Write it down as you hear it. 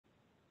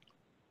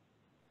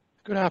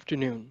Good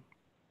afternoon.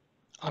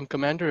 I'm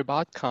Commander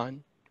Ibad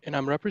Khan, and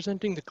I'm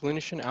representing the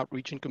Clinician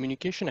Outreach and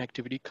Communication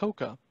Activity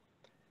COCA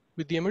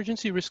with the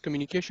Emergency Risk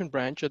Communication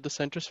Branch at the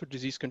Centers for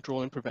Disease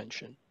Control and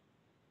Prevention.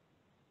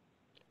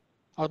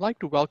 I would like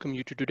to welcome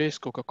you to today's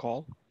COCA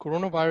Call,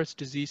 Coronavirus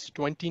Disease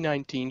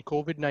 2019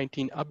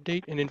 COVID-19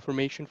 Update and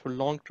Information for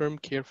Long-Term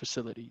Care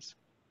Facilities.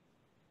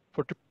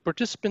 For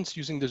participants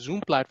using the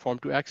Zoom platform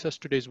to access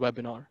today's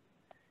webinar,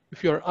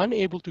 if you are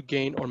unable to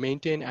gain or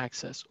maintain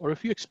access, or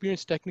if you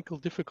experience technical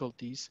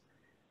difficulties,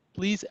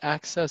 please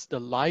access the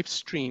live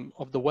stream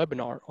of the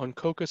webinar on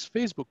COCA's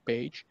Facebook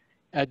page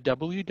at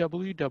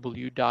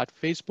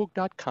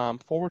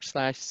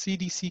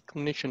www.facebook.com/CDC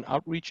Clinician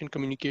Outreach and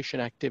Communication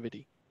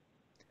Activity.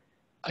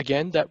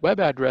 Again, that web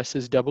address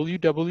is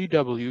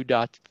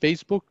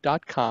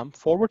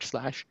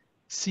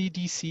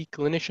www.facebook.com/CDC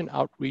Clinician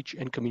Outreach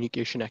and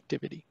Communication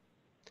Activity.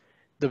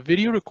 The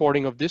video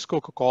recording of this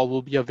COCA call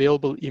will be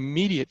available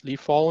immediately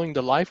following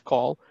the live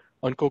call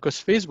on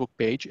COCA's Facebook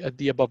page at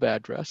the above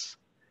address.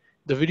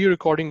 The video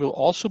recording will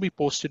also be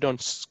posted on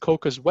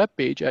COCA's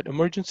webpage at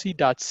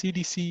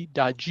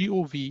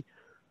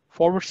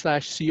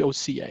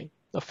emergency.cdc.gov/COCA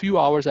a few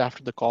hours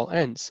after the call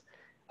ends.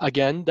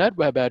 Again, that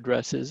web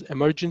address is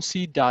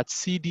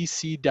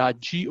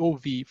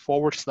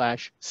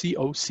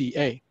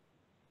emergency.cdc.gov/COCA.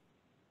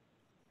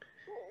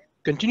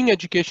 Continuing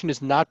education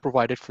is not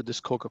provided for this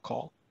COCA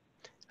call.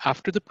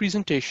 After the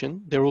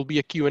presentation, there will be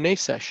a Q&A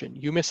session.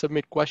 You may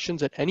submit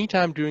questions at any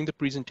time during the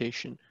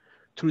presentation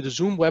through the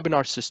Zoom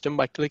webinar system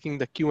by clicking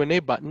the Q&A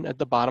button at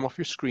the bottom of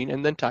your screen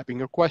and then typing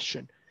your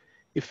question.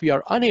 If we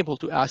are unable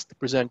to ask the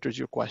presenters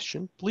your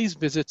question, please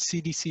visit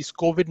CDC's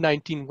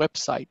COVID-19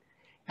 website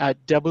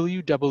at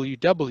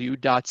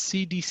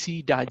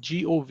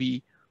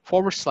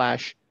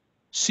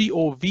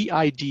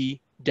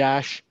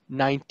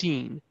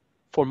www.cdc.gov/COVID-19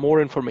 for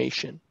more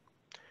information.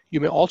 You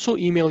may also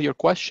email your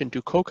question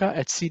to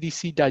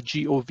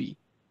coca@cdc.gov.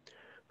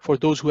 For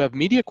those who have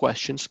media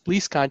questions,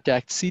 please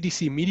contact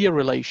CDC Media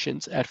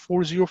Relations at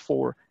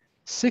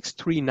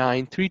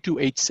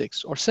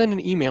 404-639-3286 or send an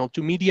email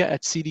to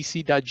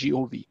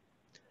media@cdc.gov.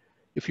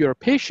 If you're a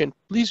patient,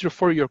 please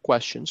refer your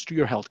questions to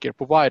your healthcare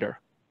provider.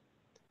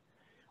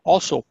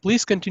 Also,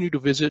 please continue to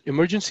visit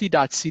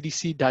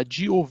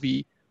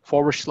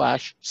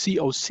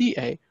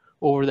emergency.cdc.gov/COCA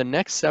over the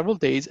next several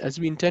days as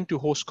we intend to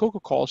host COCA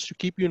calls to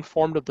keep you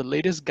informed of the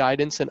latest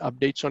guidance and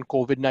updates on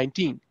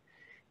COVID-19.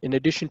 In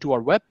addition to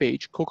our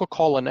webpage, COCA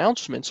Call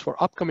announcements for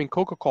upcoming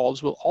COCA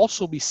calls will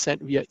also be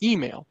sent via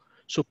email,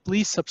 so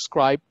please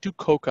subscribe to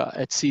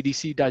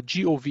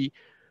coca@cdc.gov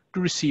to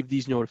receive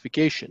these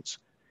notifications.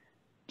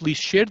 Please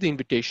share the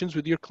invitations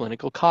with your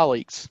clinical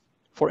colleagues.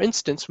 For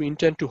instance, we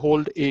intend to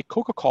hold a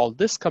COCA call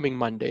this coming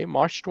Monday,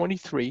 March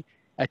 23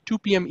 at 2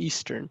 p.m.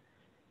 Eastern,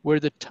 where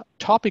the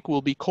topic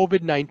will be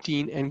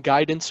COVID-19 and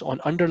guidance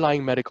on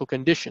underlying medical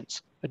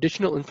conditions.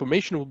 Additional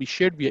information will be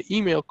shared via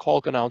email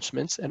call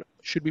announcements and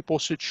should be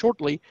posted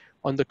shortly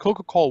on the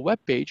COCA Call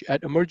webpage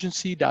at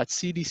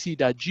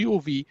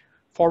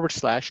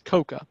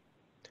emergency.cdc.gov/COCA.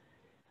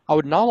 I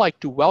would now like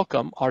to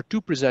welcome our two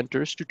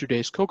presenters to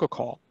today's COCA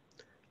Call.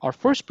 Our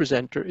first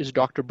presenter is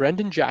Dr.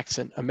 Brendan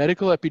Jackson, a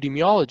medical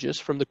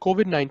epidemiologist from the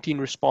COVID-19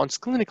 response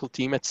clinical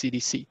team at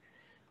CDC.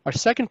 Our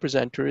second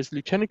presenter is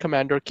Lieutenant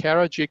Commander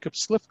Kara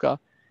Jacobs-Slifka,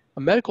 a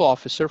medical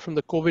officer from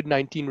the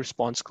COVID-19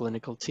 response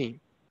clinical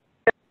team.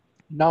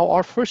 Now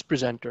our first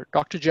presenter,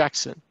 Dr.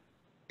 Jackson,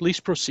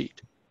 please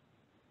proceed.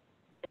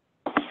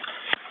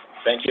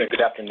 Thank you and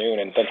good afternoon,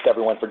 and thanks to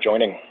everyone for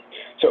joining.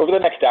 So over the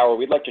next hour,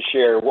 we'd like to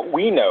share what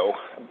we know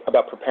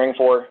about preparing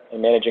for and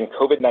managing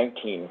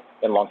COVID-19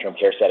 in long-term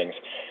care settings.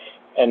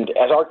 And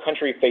as our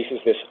country faces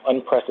this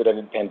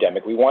unprecedented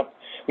pandemic, we know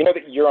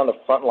that you're on the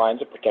front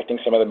lines of protecting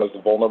some of the most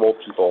vulnerable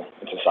people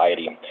in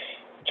society.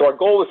 So our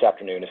goal this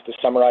afternoon is to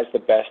summarize the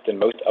best and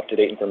most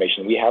up-to-date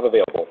information we have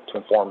available to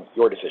inform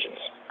your decisions.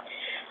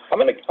 I'm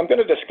going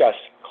to discuss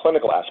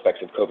clinical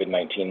aspects of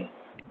COVID-19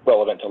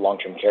 relevant to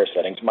long-term care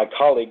settings. My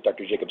colleague,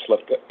 Dr.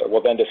 Jacobs-Slifka,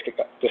 will then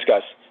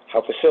discuss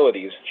how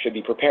facilities should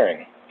be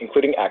preparing,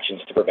 including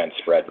actions to prevent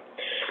spread.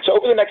 So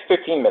over the next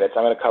 15 minutes,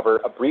 I'm going to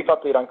cover a brief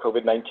update on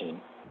COVID-19,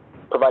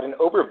 provide an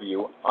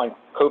overview on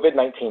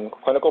COVID-19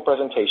 clinical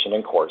presentation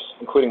and course,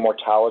 including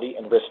mortality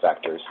and risk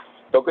factors,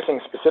 focusing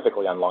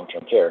specifically on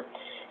long-term care,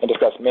 and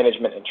discuss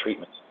management and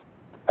treatment.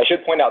 I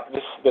should point out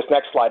this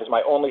next slide is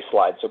my only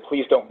slide, so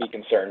please don't be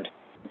concerned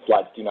if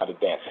slides do not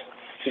advance.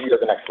 If you go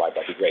to the next slide,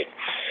 that'd be great.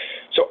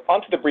 So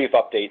on to the brief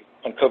update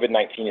on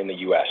COVID-19 in the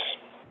U.S.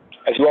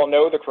 As you all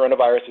know, the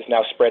coronavirus is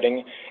now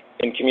spreading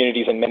in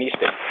communities in many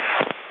states.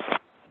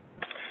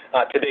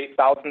 To date,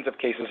 thousands of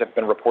cases have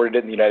been reported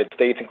in the United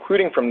States,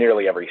 including from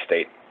nearly every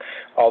state,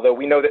 although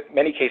we know that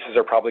many cases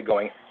are probably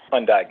going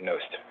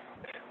undiagnosed.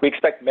 We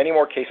expect many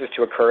more cases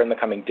to occur in the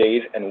coming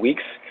days and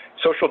weeks.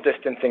 Social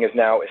distancing is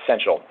now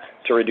essential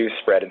to reduce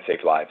spread and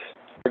save lives.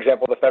 For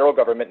example, the federal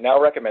government now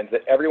recommends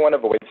that everyone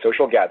avoid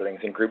social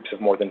gatherings in groups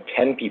of more than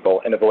 10 people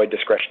and avoid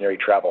discretionary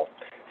travel.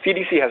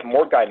 CDC has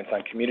more guidance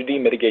on community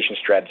mitigation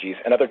strategies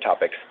and other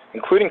topics,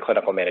 including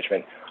clinical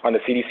management, on the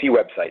CDC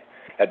website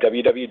at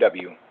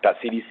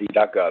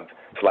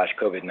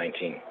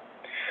www.cdc.gov/COVID-19.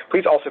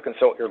 Please also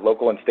consult your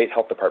local and state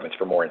health departments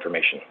for more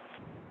information.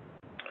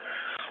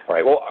 All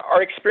right, well,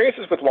 our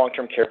experiences with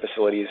long-term care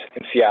facilities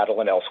in Seattle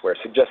and elsewhere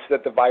suggest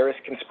that the virus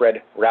can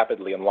spread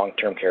rapidly in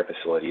long-term care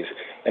facilities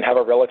and have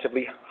a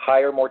relatively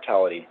higher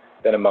mortality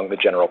than among the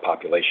general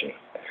population.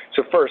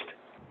 So first,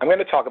 I'm going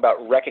to talk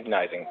about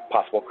recognizing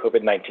possible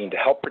COVID-19 to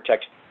help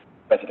protect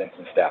residents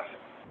and staff.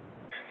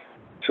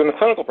 So in the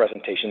clinical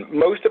presentation,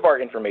 most of our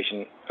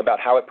information about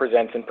how it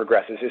presents and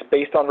progresses is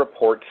based on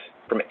reports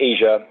from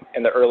Asia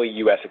and the early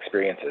US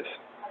experiences.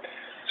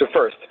 So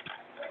first,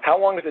 how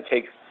long does it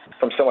take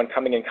from someone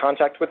coming in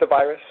contact with the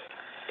virus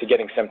to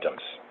getting symptoms?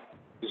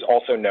 This is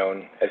also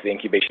known as the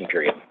incubation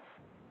period.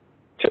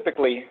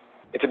 Typically,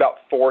 it's about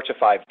 4 to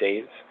 5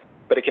 days,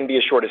 but it can be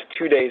as short as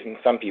 2 days in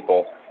some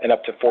people and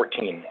up to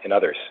 14 in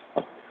others.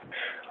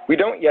 We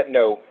don't yet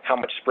know how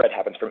much spread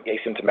happens from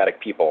asymptomatic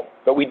people,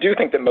 but we do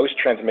think that most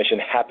transmission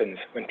happens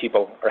when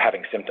people are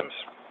having symptoms.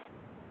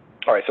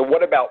 All right, so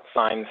what about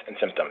signs and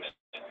symptoms?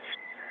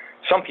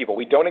 Some people,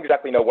 we don't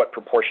exactly know what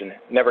proportion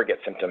never get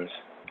symptoms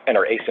and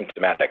are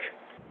asymptomatic.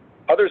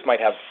 Others might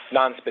have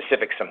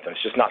non-specific symptoms,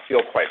 just not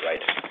feel quite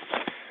right.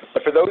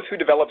 But for those who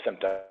develop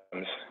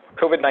symptoms,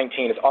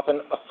 COVID-19 is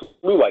often a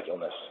flu-like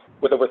illness,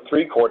 with over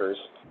 3/4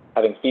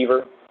 having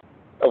fever,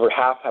 over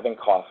half having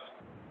cough,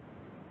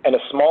 and a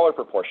smaller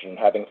proportion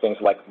having things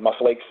like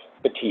muscle aches,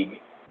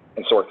 fatigue,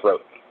 and sore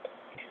throat.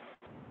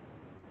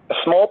 A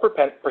small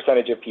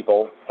percentage of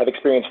people have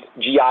experienced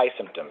GI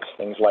symptoms,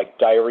 things like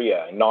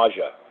diarrhea and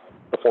nausea,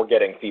 before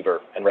getting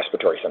fever and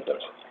respiratory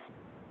symptoms.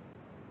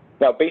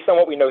 Now, based on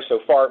what we know so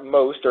far,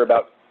 most, or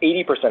about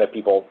 80% of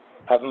people,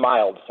 have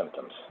mild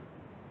symptoms.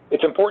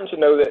 It's important to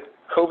know that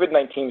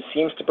COVID-19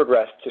 seems to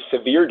progress to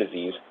severe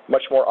disease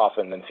much more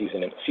often than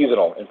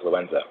seasonal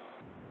influenza.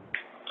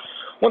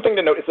 One thing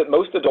to note is that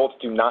most adults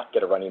do not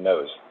get a runny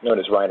nose, known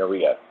as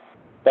rhinorrhea.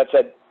 That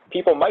said,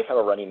 people might have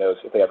a runny nose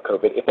if they have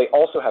COVID if they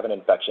also have an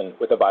infection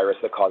with a virus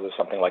that causes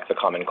something like the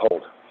common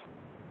cold.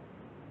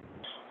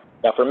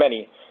 Now, for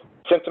many,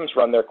 symptoms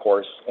run their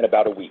course in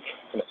about a week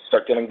and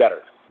start getting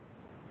better.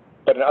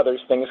 But in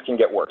others, things can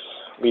get worse,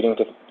 leading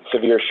to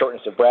severe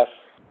shortness of breath,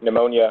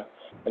 pneumonia,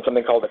 and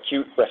something called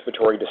acute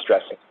respiratory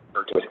distress,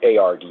 referred to as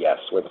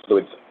ARDS, where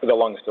the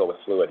lungs fill with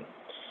fluid.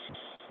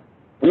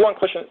 We want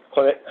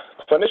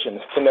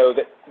clinicians to know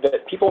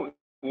that people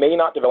may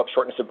not develop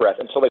shortness of breath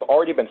until they've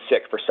already been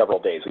sick for several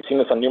days. We've seen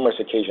this on numerous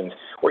occasions,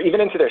 or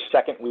even into their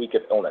second week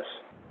of illness.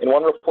 In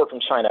one report from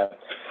China,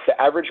 the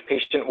average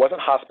patient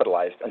wasn't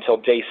hospitalized until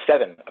day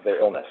 7 of their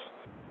illness.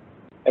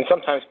 And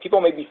sometimes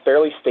people may be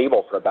fairly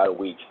stable for about a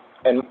week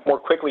and more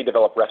quickly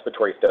develop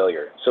respiratory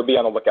failure, so be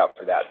on the lookout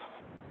for that.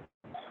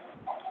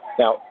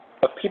 Now,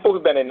 of people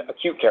who've been in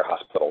acute care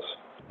hospitals,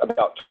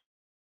 about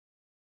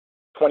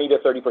 20 to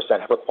 30%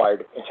 have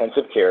required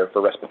intensive care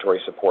for respiratory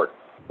support,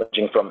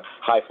 ranging from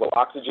high-flow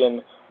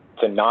oxygen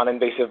to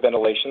non-invasive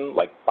ventilation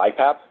like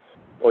BiPAP,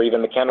 or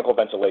even mechanical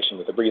ventilation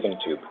with a breathing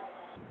tube.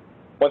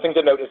 One thing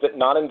to note is that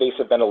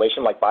non-invasive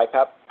ventilation like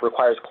BiPAP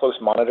requires close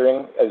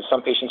monitoring, as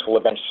some patients will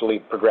eventually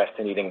progress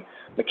to needing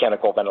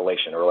mechanical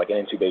ventilation or like an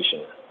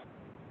intubation.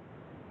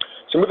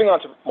 So moving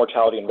on to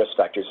mortality and risk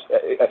factors,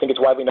 I think it's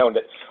widely known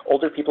that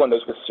older people and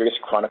those with serious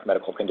chronic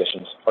medical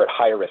conditions are at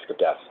higher risk of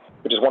death,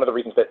 which is one of the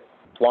reasons that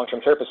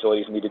long-term care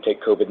facilities need to take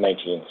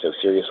COVID-19 so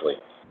seriously.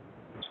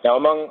 Now,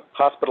 among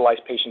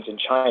hospitalized patients in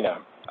China,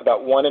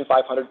 about 1 in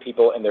 500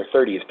 people in their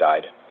 30s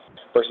died,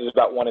 versus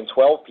about 1 in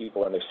 12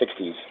 people in their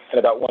 60s, and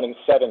about 1 in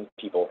 7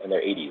 people in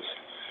their 80s.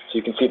 So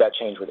you can see that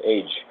change with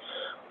age.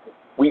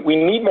 We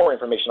need more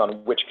information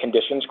on which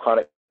conditions,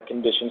 chronic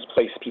conditions,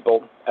 place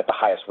people at the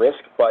highest risk,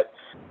 but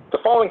the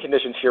following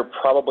conditions here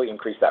probably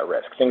increase that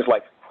risk. Things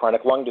like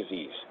chronic lung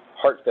disease,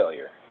 heart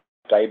failure,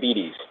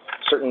 diabetes,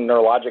 certain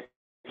neurologic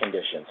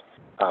conditions,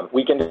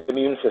 weakened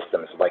immune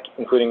systems, like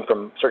including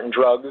from certain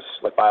drugs,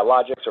 like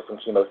biologics or from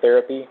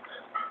chemotherapy,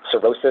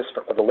 cirrhosis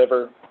of the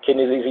liver,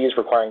 kidney disease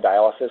requiring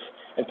dialysis,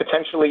 and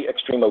potentially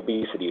extreme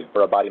obesity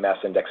or a body mass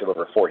index of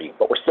over 40,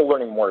 but we're still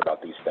learning more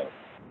about these things.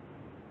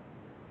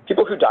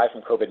 People who die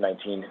from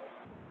COVID-19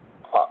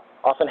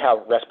 often have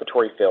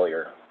respiratory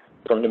failure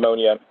from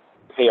pneumonia,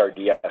 ARDS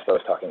that I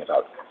was talking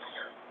about.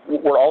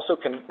 We're also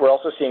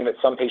seeing that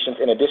some patients,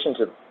 in addition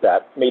to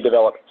that, may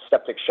develop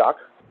septic shock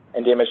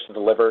and damage to the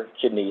liver,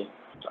 kidney,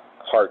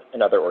 heart,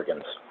 and other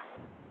organs.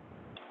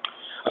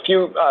 A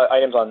few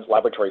items on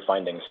laboratory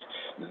findings.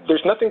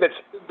 There's nothing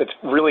that's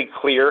really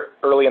clear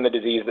early in the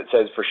disease that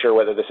says for sure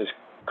whether this is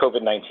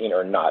COVID-19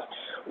 or not.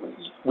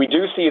 We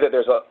do see that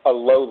there's a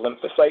low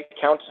lymphocyte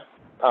count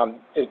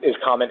is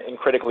common in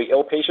critically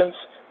ill patients,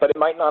 but it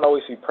might not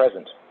always be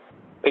present.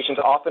 Patients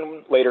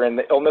often later in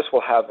the illness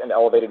will have an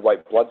elevated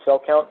white blood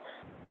cell count,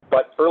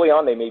 but early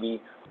on they may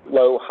be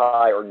low,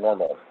 high, or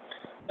normal.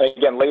 And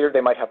again, later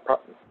they might have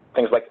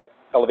things like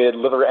elevated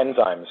liver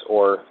enzymes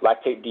or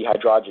lactate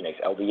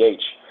dehydrogenase,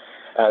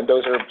 LDH.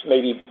 Those are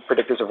maybe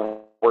predictors of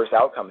worse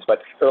outcomes, but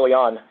early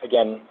on,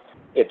 again,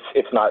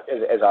 it's not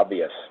as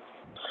obvious.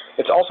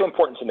 It's also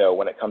important to know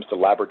when it comes to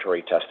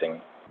laboratory testing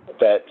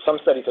that some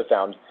studies have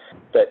found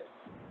that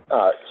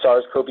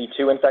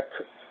SARS-CoV-2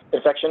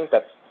 infection,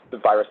 that's the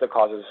virus that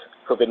causes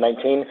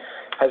COVID-19,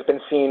 has been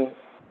seen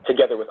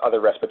together with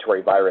other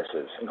respiratory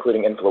viruses,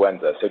 including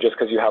influenza. So just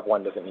because you have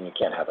one doesn't mean you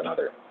can't have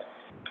another.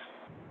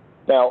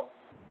 Now,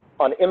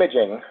 on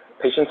imaging,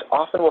 patients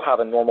often will have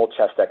a normal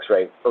chest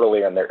X-ray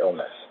earlier in their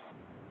illness.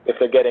 If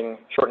they're getting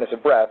shortness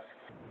of breath,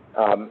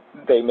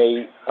 they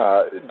may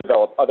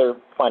develop other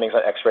findings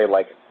on X-ray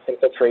like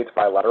infiltrates,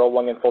 bilateral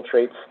lung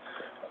infiltrates,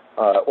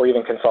 or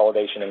even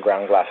consolidation and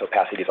ground glass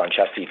opacities on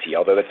chest CT,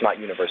 although that's not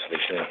universally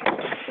seen.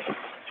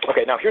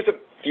 Okay, now here's a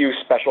few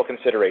special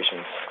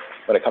considerations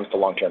when it comes to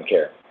long-term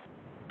care.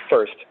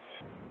 First,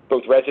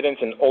 both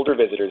residents and older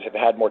visitors have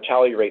had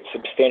mortality rates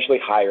substantially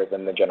higher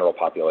than the general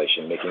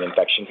population, making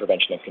infection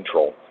prevention and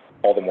control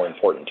all the more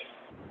important.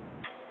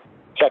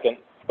 Second,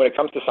 when it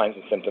comes to signs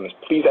and symptoms,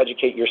 please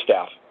educate your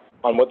staff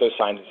on what those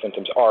signs and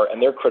symptoms are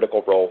and their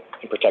critical role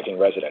in protecting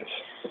residents.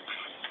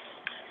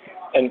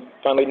 And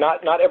finally,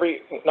 not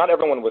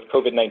everyone with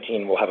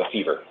COVID-19 will have a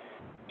fever.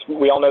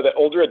 We all know that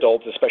older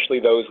adults, especially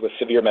those with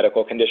severe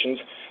medical conditions,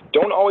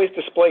 don't always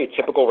display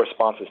typical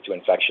responses to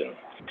infection.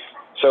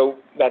 So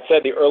that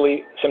said, the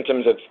early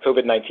symptoms of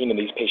COVID-19 in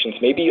these patients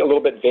may be a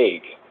little bit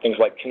vague, things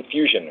like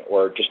confusion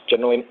or just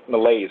generally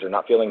malaise or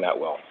not feeling that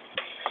well.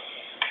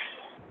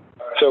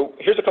 So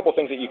here's a couple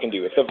things that you can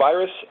do. If the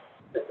virus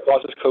that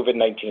causes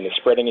COVID-19 is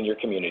spreading in your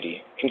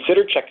community,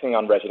 consider checking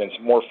on residents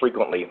more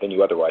frequently than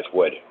you otherwise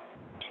would.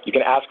 You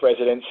can ask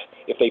residents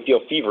if they feel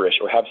feverish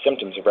or have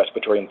symptoms of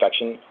respiratory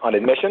infection on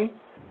admission,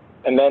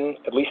 and then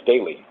at least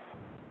daily.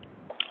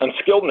 On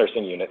skilled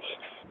nursing units,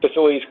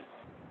 facilities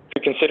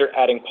could consider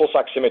adding pulse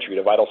oximetry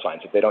to vital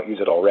signs if they don't use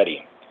it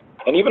already.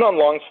 And even on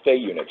long stay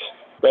units,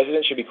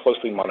 residents should be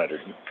closely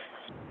monitored,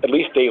 at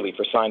least daily,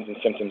 for signs and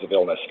symptoms of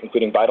illness,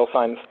 including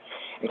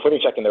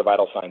checking their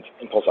vital signs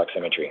and pulse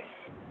oximetry.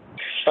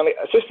 Finally,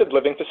 assisted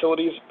living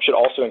facilities should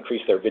also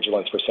increase their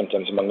vigilance for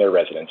symptoms among their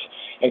residents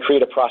and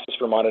create a process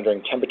for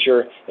monitoring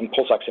temperature and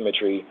pulse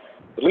oximetry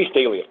at least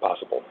daily if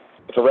possible.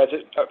 If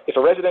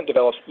a resident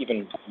develops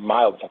even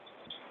mild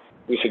symptoms,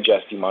 we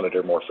suggest you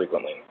monitor more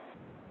frequently.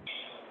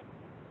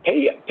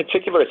 Pay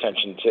particular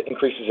attention to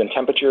increases in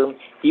temperature,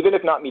 even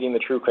if not meeting the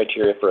true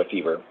criteria for a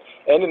fever,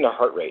 and in their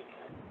heart rate,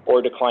 or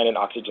a decline in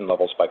oxygen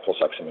levels by pulse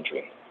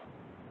oximetry.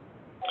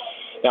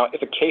 Now,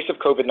 if a case of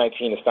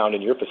COVID-19 is found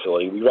in your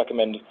facility, we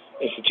recommend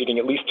instituting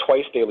at least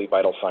twice daily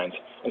vital signs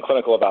and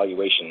clinical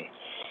evaluation,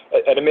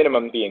 at a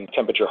minimum being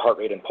temperature, heart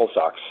rate, and pulse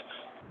ox,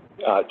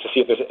 to see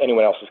if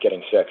anyone else is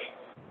getting sick.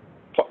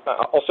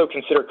 Also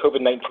consider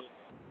COVID-19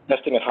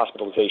 testing and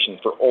hospitalization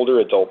for older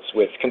adults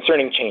with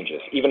concerning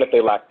changes, even if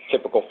they lack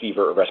typical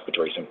fever or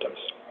respiratory symptoms.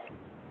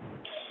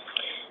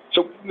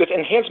 So this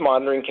enhanced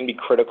monitoring can be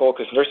critical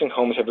because nursing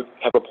homes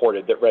have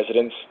reported that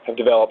residents have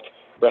developed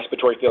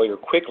respiratory failure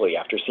quickly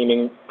after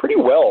seeming pretty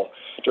well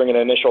during an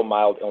initial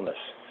mild illness.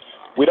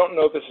 We don't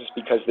know if this is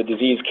because the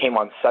disease came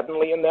on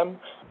suddenly in them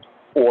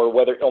or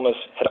whether illness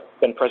had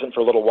been present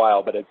for a little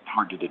while but it's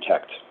hard to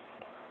detect.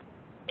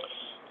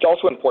 It's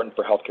also important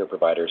for healthcare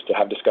providers to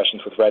have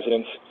discussions with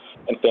residents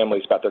and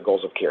families about their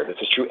goals of care. This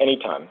is true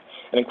anytime,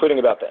 and including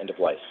about the end of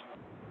life.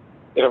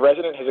 If a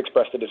resident has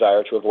expressed a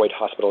desire to avoid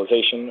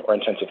hospitalization or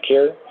intensive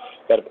care,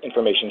 that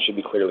information should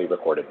be clearly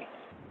recorded.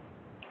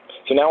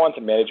 So now on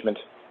to management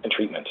and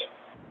treatment.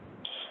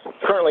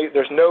 Currently,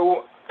 there's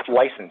no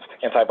licensed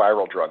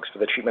antiviral drugs for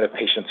the treatment of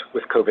patients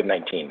with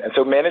COVID-19, and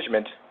so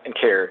management and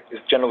care is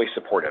generally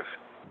supportive.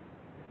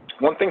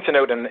 One thing to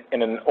note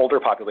in an older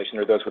population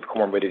or those with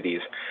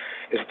comorbidities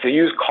is to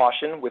use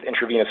caution with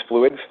intravenous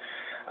fluids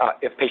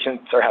if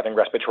patients are having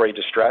respiratory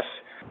distress,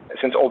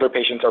 since older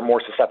patients are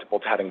more susceptible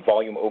to having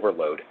volume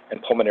overload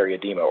and pulmonary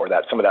edema, or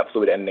some of that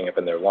fluid ending up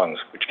in their lungs,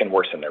 which can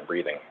worsen their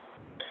breathing.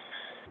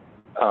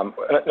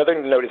 Another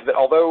thing to note is that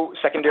although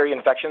secondary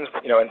infections,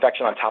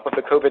 infection on top of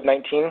the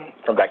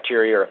COVID-19 from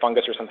bacteria or a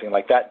fungus or something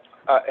like that,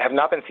 have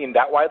not been seen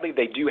that widely,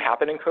 they do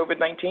happen in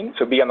COVID-19,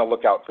 so be on the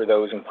lookout for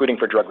those, including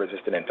for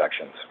drug-resistant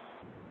infections.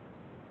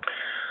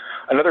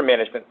 Another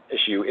management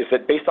issue is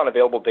that based on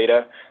available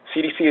data,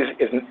 CDC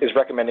is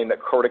recommending that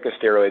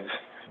corticosteroids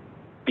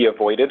be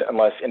avoided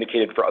unless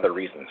indicated for other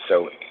reasons.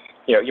 So,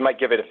 you might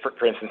give it,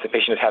 for instance, if a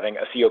patient is having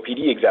a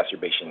COPD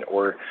exacerbation,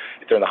 or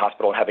if they're in the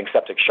hospital and having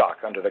septic shock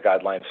under the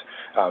guidelines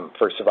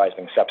for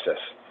surviving sepsis.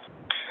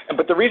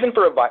 But the reason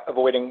for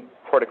avoiding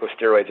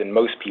corticosteroids in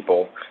most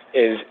people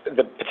is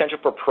the potential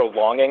for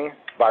prolonging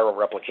viral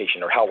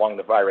replication, or how long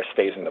the virus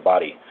stays in the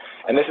body.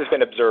 And this has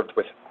been observed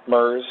with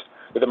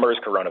the MERS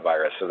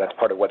coronavirus, so that's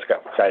part of what's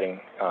guiding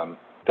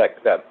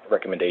that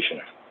recommendation.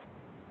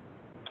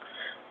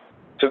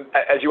 So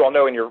as you all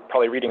know, and you're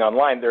probably reading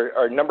online, there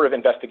are a number of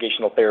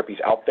investigational therapies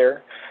out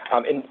there.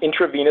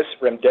 Intravenous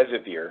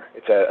remdesivir,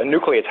 it's a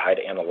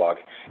nucleotide analog,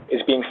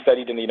 is being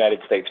studied in the United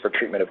States for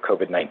treatment of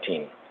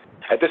COVID-19.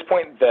 At this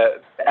point,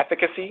 the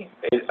efficacy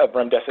of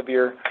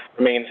remdesivir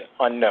remains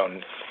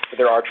unknown, but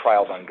there are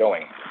trials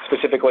ongoing,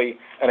 specifically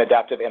an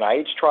adaptive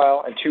NIH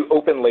trial and 2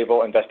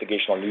 open-label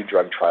investigational new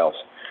drug trials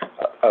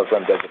of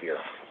remdesivir.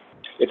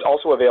 It's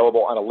also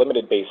available on a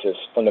limited basis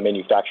from the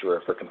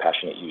manufacturer for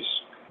compassionate use.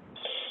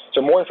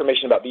 So more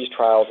information about these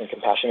trials and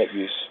compassionate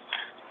use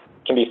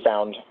can be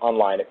found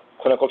online at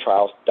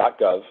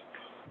clinicaltrials.gov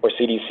or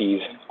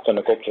CDC's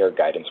Clinical Care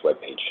Guidance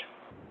webpage.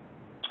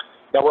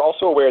 Now, we're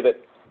also aware that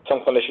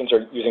some clinicians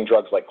are using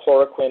drugs like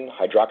chloroquine,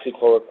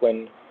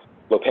 hydroxychloroquine,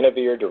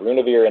 lopinavir,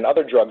 darunavir, and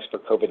other drugs for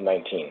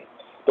COVID-19,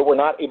 but we're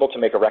not able to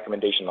make a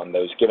recommendation on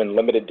those given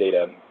limited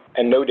data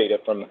and no data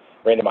from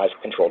randomized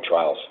controlled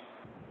trials.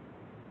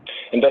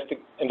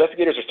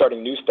 Investigators are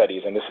starting new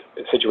studies, and this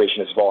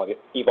situation is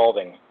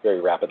evolving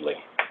very rapidly.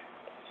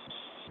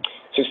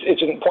 So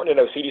it's important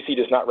to know CDC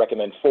does not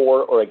recommend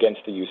for or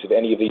against the use of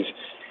any of these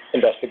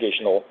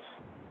investigational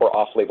or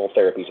off-label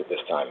therapies at this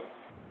time.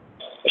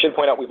 I should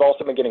point out we've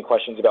also been getting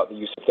questions about the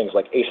use of things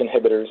like ACE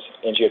inhibitors,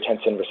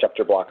 angiotensin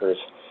receptor blockers,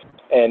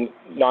 and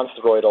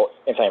non-steroidal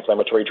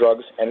anti-inflammatory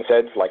drugs,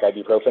 NSAIDs like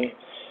ibuprofen.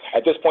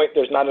 At this point,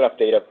 there's not enough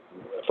data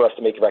for us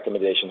to make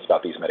recommendations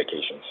about these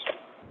medications.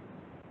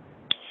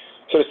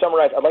 So to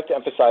summarize, I'd like to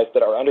emphasize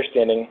that our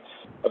understanding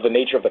of the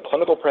nature of the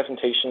clinical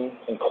presentation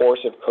and course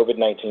of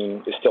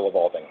COVID-19 is still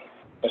evolving,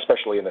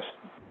 especially in this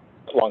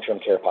long-term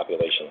care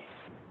population.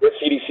 With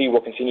CDC,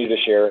 we'll continue to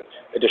share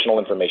additional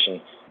information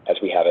as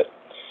we have it.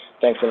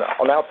 Thanks, and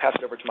I'll now pass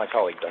it over to my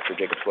colleague, Dr.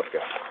 Jacobs-Lifka.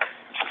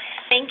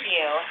 Thank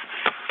you.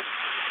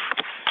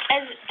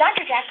 As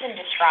Dr. Jackson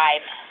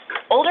described,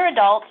 older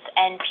adults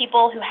and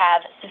people who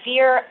have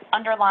severe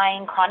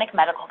underlying chronic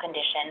medical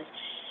conditions,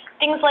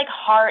 things like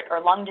heart or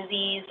lung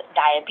disease,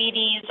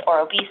 diabetes, or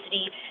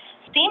obesity,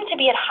 seem to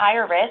be at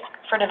higher risk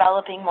for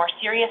developing more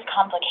serious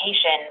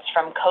complications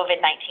from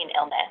COVID-19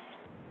 illness.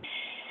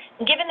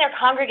 Given their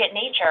congregate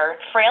nature,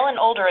 frail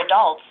and older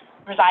adults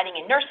residing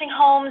in nursing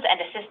homes and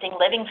assisting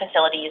living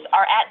facilities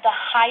are at the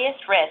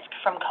highest risk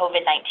from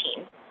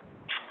COVID-19.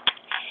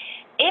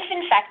 If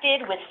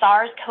infected with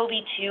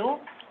SARS-CoV-2,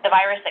 the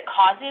virus that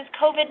causes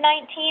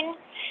COVID-19,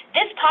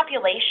 this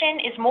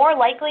population is more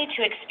likely to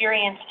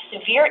experience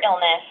severe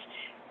illness,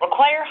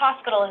 require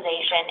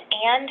hospitalization,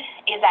 and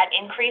is at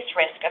increased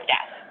risk of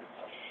death.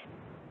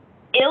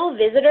 Ill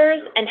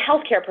visitors and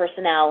healthcare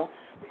personnel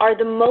are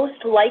the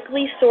most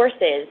likely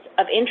sources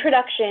of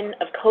introduction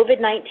of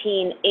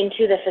COVID-19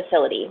 into the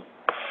facility.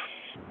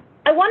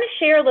 I want to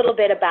share a little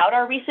bit about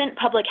our recent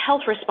public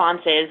health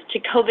responses to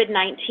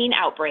COVID-19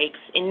 outbreaks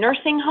in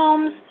nursing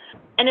homes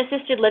and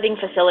assisted living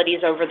facilities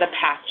over the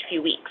past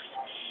few weeks,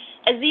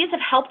 as these have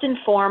helped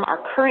inform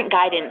our current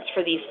guidance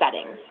for these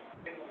settings.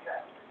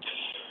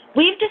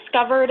 We've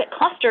discovered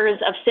clusters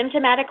of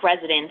symptomatic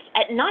residents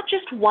at not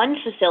just one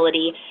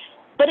facility,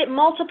 but at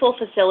multiple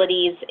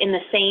facilities in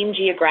the same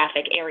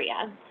geographic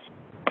area.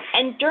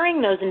 And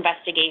during those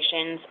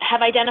investigations,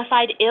 have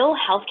identified ill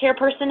healthcare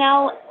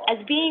personnel as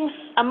being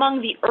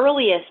among the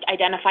earliest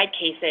identified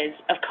cases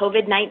of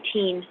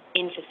COVID-19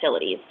 in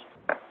facilities.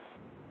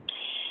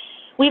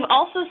 We've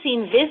also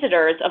seen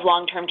visitors of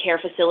long-term care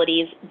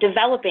facilities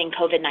developing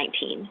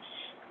COVID-19,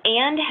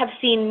 and have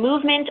seen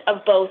movement of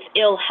both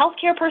ill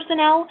healthcare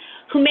personnel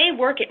who may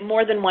work at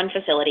more than one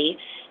facility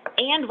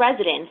and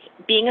residents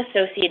being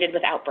associated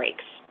with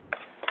outbreaks.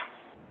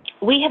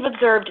 We have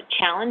observed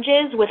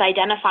challenges with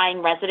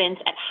identifying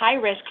residents at high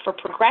risk for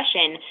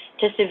progression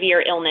to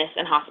severe illness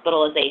and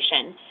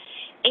hospitalization,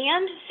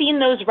 and seen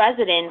those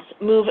residents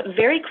move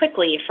very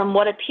quickly from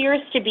what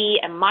appears to be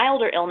a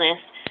milder illness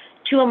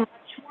to a much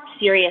more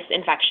serious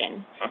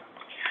infection.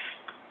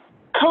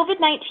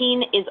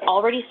 COVID-19 is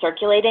already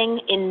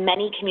circulating in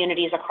many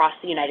communities across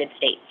the United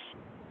States.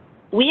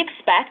 We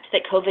expect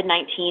that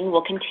COVID-19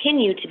 will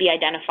continue to be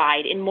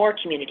identified in more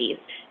communities,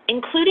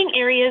 including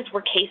areas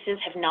where cases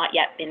have not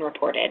yet been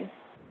reported.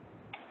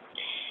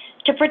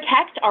 To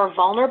protect our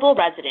vulnerable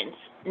residents,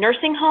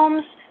 nursing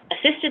homes,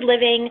 assisted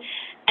living,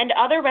 and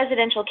other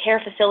residential care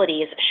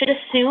facilities should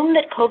assume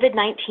that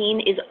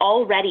COVID-19 is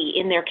already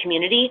in their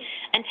community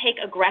and take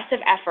aggressive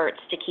efforts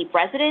to keep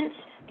residents,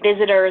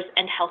 visitors,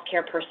 and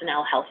healthcare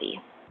personnel healthy.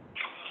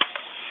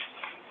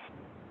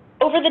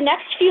 Over the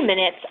next few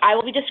minutes, I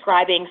will be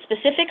describing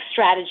specific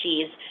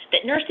strategies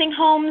that nursing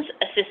homes,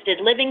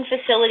 assisted living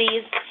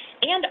facilities,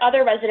 and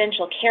other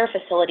residential care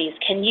facilities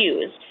can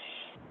use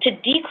to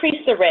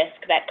decrease the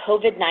risk that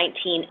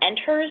COVID-19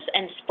 enters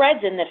and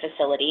spreads in the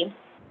facility,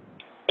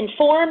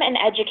 inform and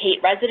educate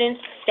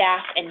residents,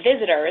 staff, and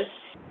visitors,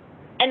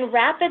 and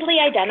rapidly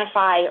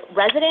identify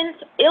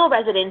residents, ill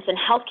residents, and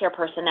healthcare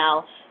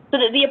personnel so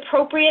that the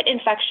appropriate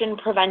infection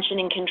prevention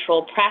and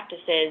control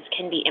practices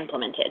can be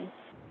implemented.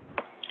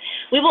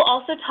 We will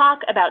also talk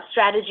about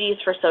strategies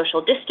for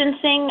social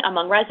distancing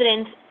among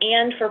residents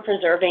and for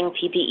preserving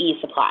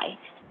PPE supply.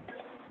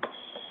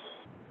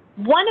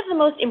 One of the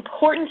most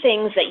important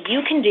things that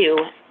you can do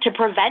to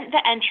prevent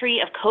the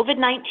entry of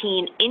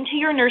COVID-19 into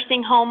your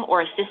nursing home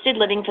or assisted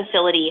living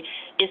facility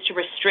is to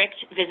restrict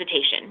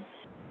visitation.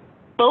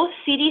 Both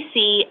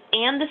CDC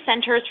and the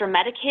Centers for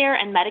Medicare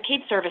and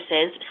Medicaid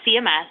Services,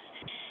 CMS,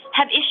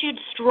 have issued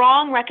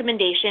strong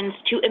recommendations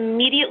to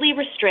immediately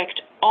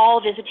restrict all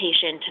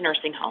visitation to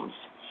nursing homes.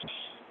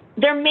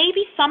 There may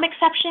be some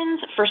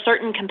exceptions for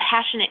certain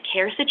compassionate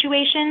care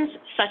situations,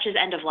 such as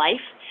end of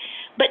life,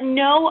 but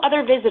no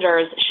other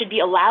visitors should be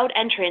allowed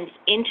entrance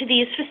into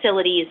these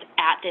facilities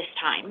at this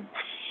time.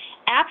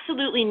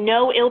 Absolutely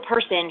no ill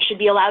person should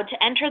be allowed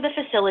to enter the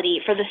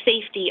facility for the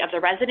safety of the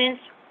residents,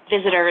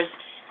 visitors,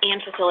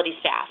 and facility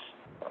staff.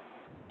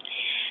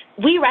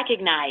 We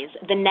recognize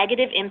the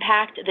negative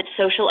impact that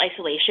social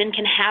isolation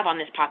can have on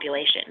this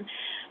population,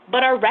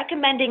 but are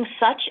recommending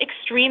such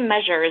extreme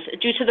measures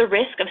due to the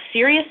risk of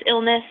serious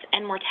illness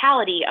and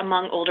mortality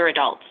among older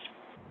adults.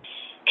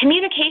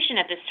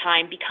 Communication at this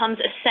time becomes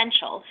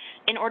essential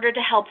in order to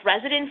help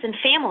residents and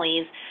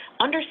families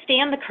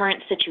understand the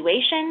current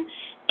situation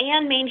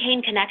and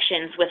maintain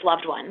connections with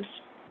loved ones.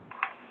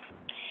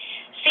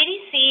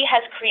 CDC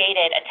has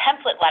created a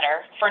template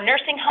letter for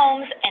nursing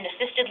homes and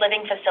assisted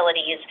living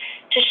facilities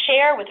to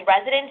share with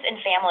residents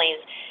and families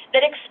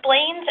that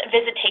explains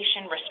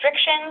visitation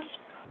restrictions,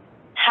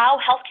 how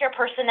healthcare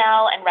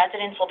personnel and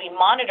residents will be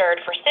monitored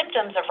for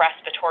symptoms of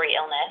respiratory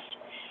illness,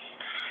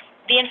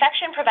 the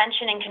infection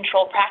prevention and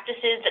control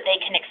practices that they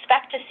can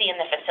expect to see in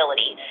the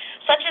facility,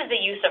 such as the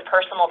use of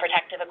personal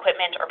protective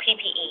equipment or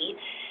PPE,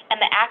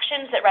 and the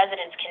actions that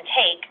residents can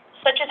take,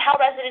 such as how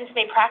residents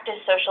may practice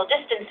social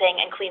distancing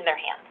and clean their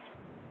hands.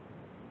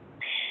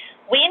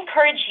 We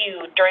encourage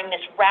you during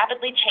this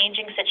rapidly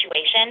changing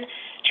situation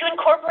to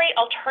incorporate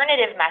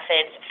alternative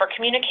methods for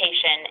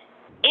communication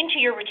into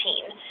your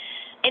routine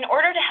in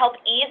order to help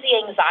ease the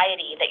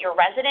anxiety that your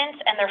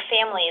residents and their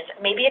families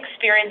may be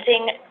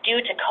experiencing due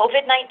to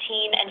COVID-19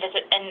 and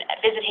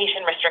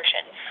visitation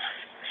restrictions.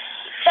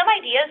 Some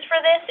ideas for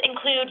this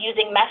include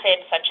using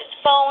methods such as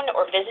phone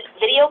or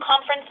video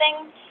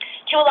conferencing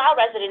to allow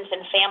residents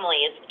and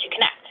families to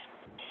connect.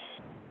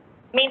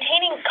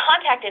 Maintaining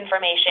contact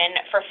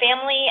information for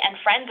family and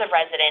friends of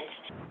residents,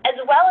 as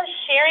well as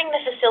sharing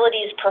the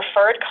facility's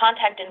preferred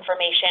contact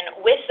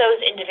information with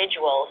those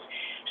individuals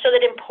so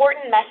that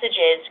important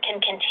messages can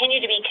continue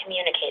to be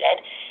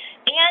communicated,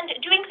 and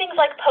doing things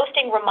like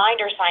posting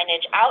reminder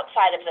signage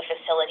outside of the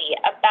facility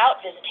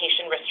about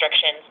visitation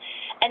restrictions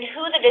and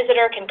who the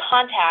visitor can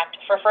contact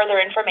for further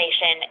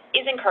information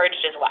is encouraged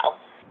as well.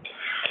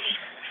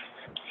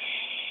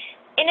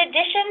 In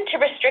addition to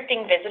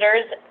restricting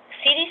visitors,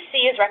 CDC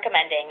is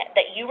recommending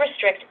that you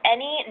restrict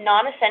any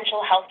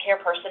non-essential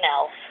healthcare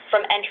personnel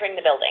from entering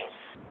the building.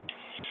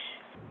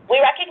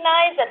 We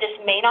recognize that this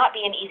may not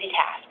be an easy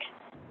task,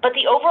 but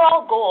the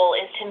overall goal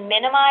is to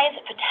minimize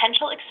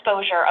potential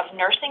exposure of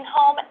nursing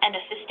home and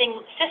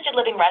assisted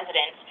living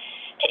residents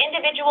to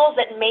individuals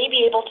that may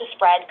be able to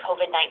spread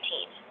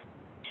COVID-19.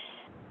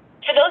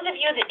 For those of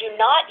you that do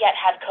not yet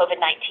have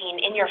COVID-19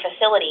 in your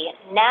facility,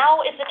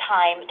 now is the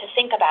time to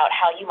think about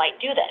how you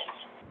might do this.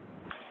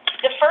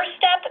 The first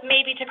step may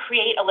be to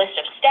create a list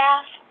of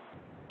staff,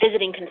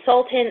 visiting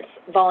consultants,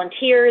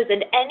 volunteers,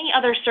 and any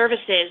other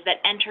services that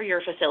enter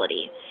your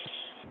facility.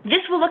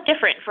 This will look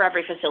different for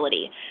every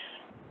facility,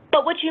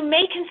 but what you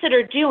may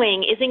consider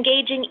doing is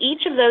engaging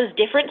each of those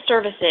different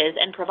services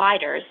and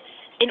providers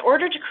in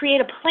order to create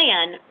a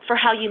plan for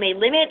how you may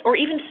limit or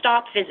even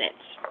stop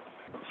visits.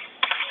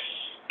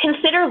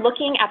 Consider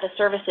looking at the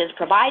services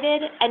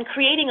provided and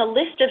creating a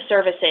list of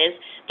services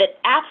that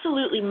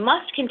absolutely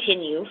must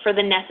continue for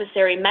the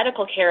necessary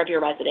medical care of your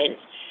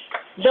residents,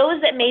 those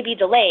that may be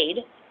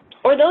delayed,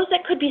 or those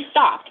that could be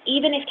stopped,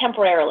 even if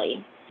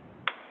temporarily.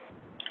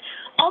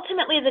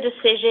 Ultimately, the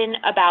decision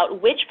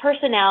about which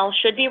personnel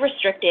should be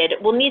restricted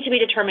will need to be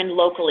determined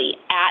locally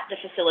at the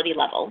facility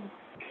level.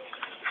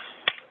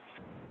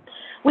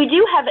 We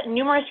do have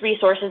numerous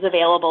resources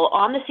available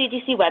on the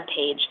CDC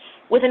webpage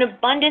with an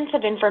abundance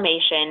of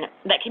information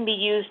that can be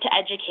used to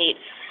educate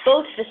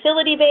both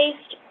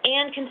facility-based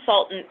and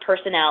consultant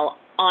personnel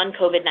on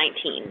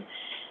COVID-19.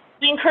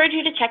 We encourage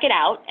you to check it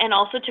out and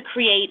also to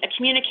create a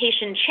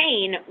communication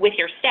chain with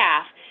your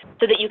staff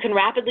so that you can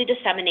rapidly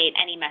disseminate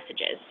any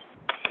messages.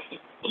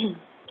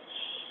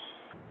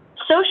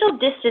 Social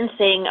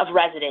distancing of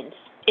residents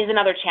is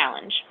another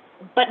challenge,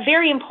 but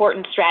very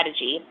important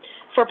strategy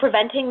for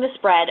preventing the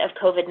spread of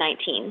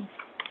COVID-19.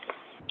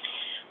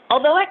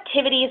 Although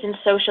activities and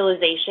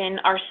socialization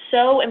are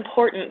so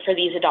important for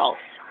these adults,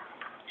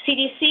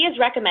 CDC is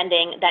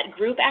recommending that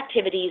group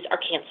activities are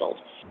canceled,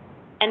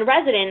 and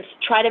residents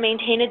try to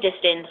maintain a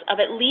distance of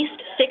at least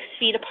 6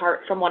 feet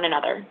apart from one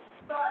another.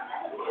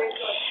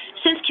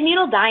 Since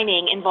communal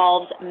dining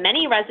involves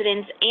many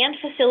residents and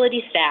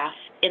facility staff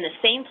in the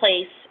same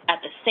place at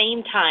the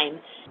same time,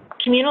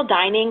 communal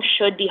dining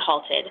should be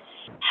halted.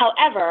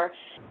 However,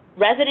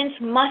 residents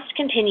must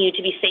continue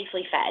to be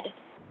safely fed,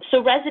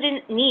 so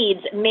resident needs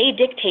may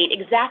dictate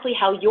exactly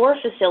how your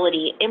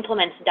facility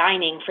implements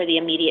dining for the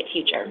immediate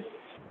future.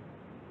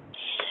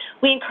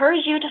 We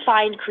encourage you to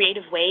find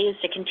creative ways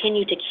to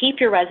continue to keep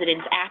your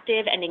residents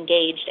active and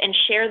engaged and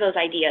share those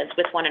ideas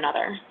with one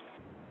another.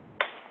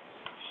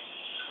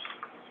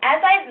 As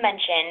I've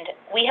mentioned,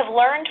 we have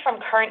learned from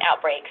current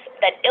outbreaks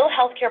that ill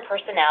healthcare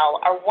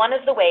personnel are one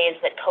of the ways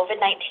that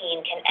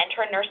COVID-19 can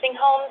enter nursing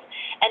homes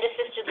and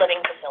assisted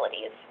living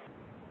facilities.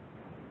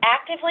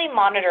 Actively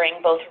monitoring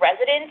both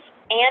residents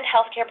and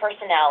healthcare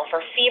personnel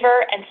for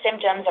fever and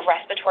symptoms of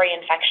respiratory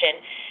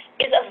infection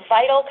is a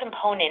vital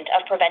component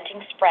of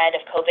preventing spread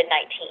of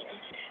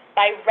COVID-19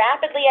 by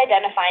rapidly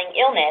identifying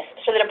illness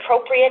so that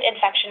appropriate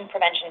infection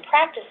prevention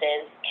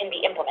practices can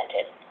be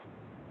implemented.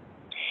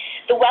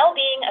 The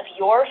well-being of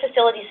your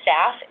facility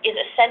staff is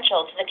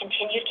essential to the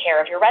continued care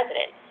of your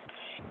residents.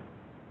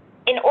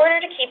 In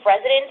order to keep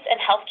residents and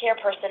healthcare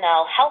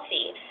personnel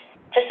healthy,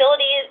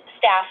 facility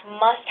staff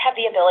must have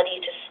the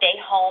ability to stay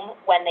home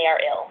when they are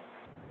ill.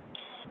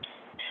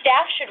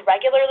 Staff should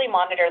regularly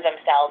monitor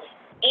themselves,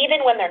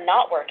 even when they're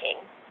not working,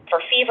 for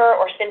fever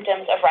or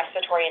symptoms of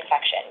respiratory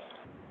infection.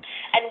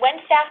 And when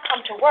staff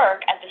come to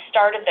work at the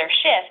start of their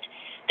shift,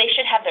 they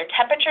should have their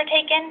temperature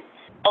taken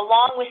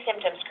along with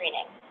symptom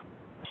screening.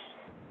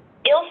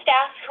 Ill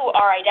staff who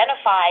are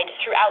identified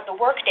throughout the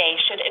workday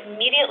should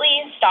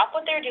immediately stop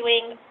what they're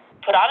doing,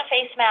 put on a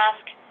face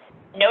mask,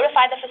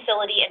 notify the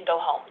facility, and go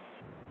home.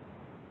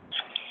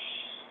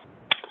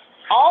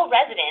 All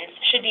residents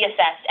should be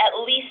assessed at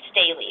least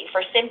daily for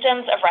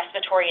symptoms of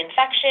respiratory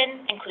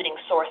infection, including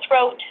sore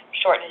throat,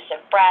 shortness of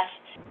breath,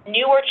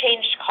 new or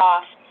changed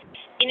cough,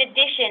 in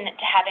addition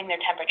to having their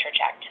temperature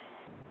checked.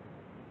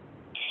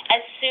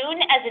 As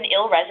soon as an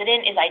ill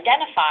resident is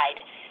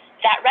identified,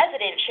 that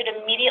resident should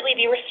immediately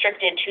be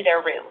restricted to their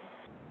room.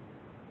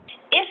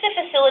 If the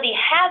facility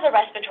has a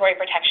respiratory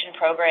protection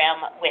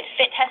program with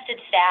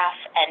fit-tested staff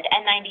and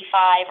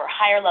N95 or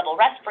higher-level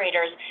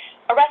respirators,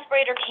 a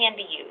respirator can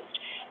be used.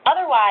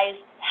 Otherwise,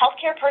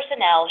 healthcare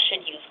personnel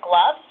should use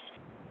gloves,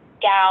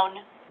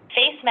 gown,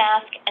 face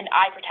mask, and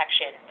eye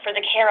protection for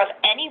the care of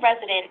any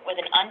resident with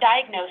an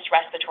undiagnosed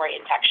respiratory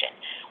infection,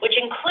 which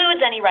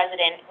includes any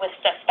resident with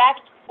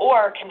suspect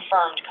or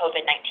confirmed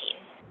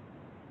COVID-19.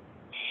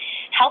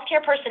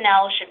 Healthcare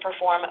personnel should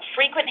perform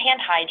frequent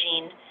hand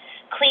hygiene,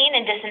 clean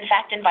and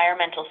disinfect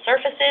environmental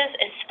surfaces,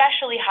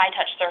 especially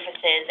high-touch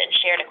surfaces and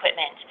shared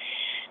equipment,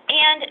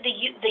 and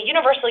the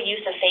universal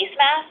use of face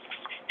masks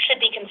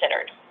should be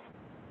considered.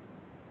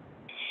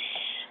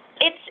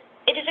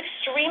 It is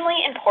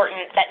extremely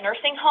important that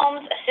nursing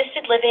homes,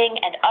 assisted living,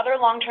 and other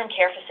long-term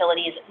care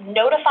facilities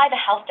notify the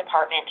health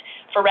department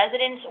for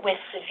residents with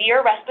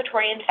severe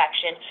respiratory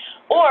infection,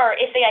 or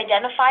if they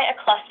identify a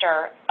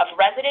cluster of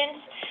residents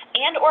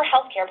and or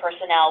healthcare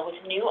personnel with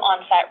new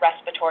onset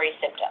respiratory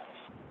symptoms.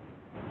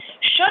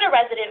 Should a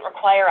resident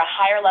require a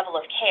higher level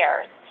of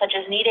care, such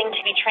as needing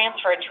to be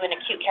transferred to an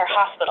acute care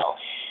hospital,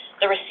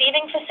 the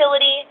receiving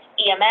facility,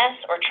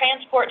 EMS, or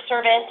transport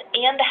service,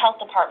 and the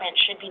health department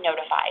should be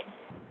notified.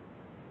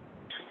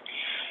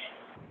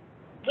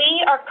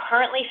 We are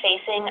currently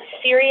facing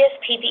serious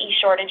PPE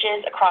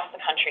shortages across the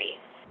country.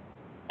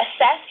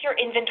 Assess your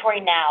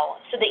inventory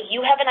now so that you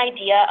have an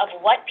idea of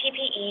what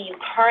PPE you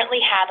currently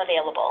have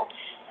available.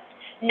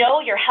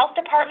 Know your health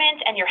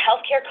department and your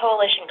healthcare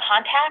coalition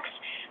contacts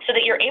so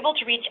that you're able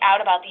to reach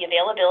out about the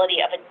availability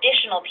of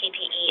additional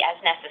PPE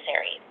as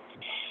necessary.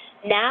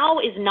 Now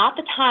is not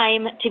the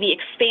time to be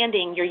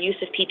expanding your use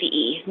of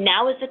PPE.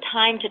 Now is the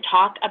time to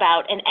talk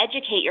about and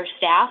educate your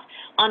staff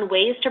on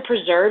ways to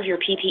preserve your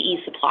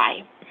PPE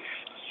supply.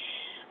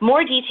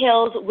 More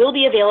details will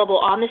be available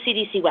on the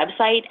CDC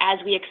website as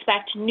we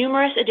expect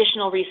numerous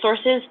additional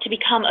resources to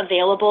become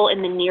available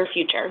in the near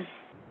future.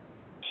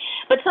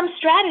 But some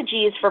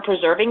strategies for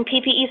preserving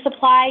PPE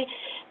supply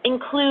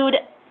include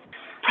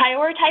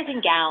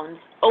prioritizing gowns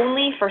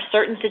only for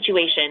certain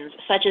situations,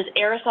 such as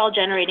aerosol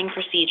generating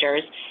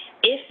procedures,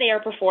 if they are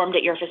performed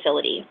at your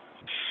facility,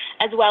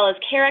 as well as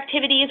care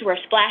activities where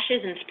splashes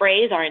and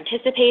sprays are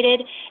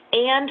anticipated,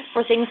 and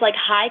for things like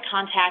high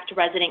contact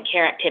resident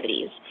care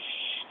activities.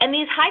 And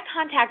these high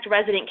contact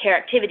resident care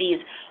activities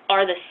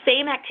are the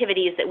same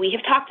activities that we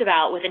have talked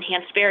about with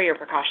enhanced barrier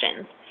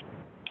precautions.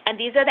 And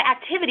these are the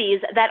activities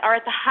that are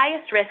at the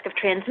highest risk of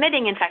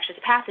transmitting infectious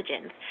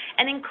pathogens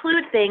and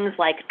include things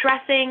like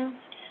dressing,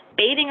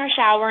 bathing or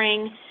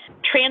showering,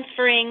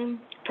 transferring,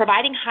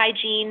 providing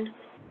hygiene,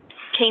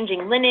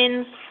 changing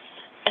linens,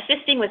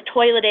 assisting with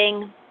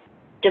toileting,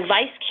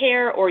 device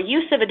care or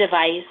use of a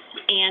device,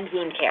 and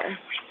wound care.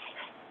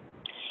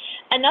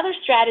 Another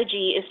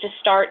strategy is to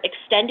start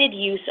extended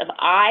use of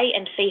eye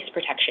and face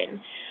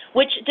protection,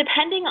 which,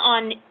 depending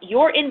on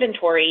your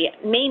inventory,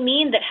 may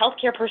mean that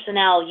healthcare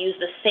personnel use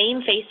the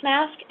same face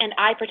mask and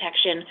eye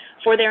protection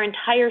for their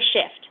entire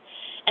shift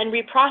and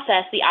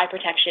reprocess the eye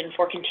protection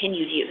for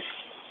continued use.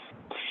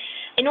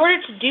 In order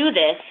to do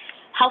this,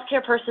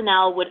 healthcare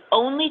personnel would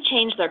only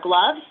change their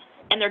gloves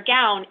and their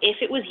gown if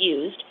it was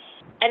used,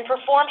 and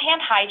perform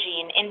hand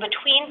hygiene in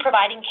between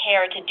providing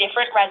care to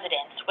different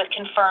residents with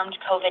confirmed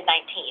COVID-19,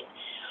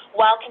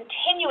 while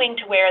continuing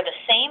to wear the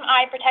same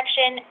eye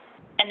protection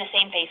and the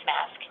same face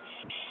mask.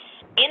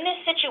 In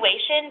this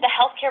situation, the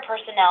healthcare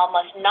personnel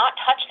must not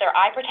touch their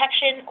eye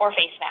protection or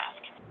face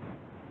mask.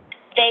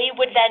 They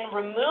would then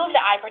remove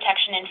the eye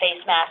protection and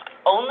face mask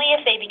only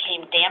if they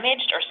became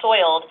damaged or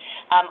soiled,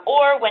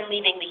 or when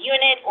leaving the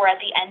unit or at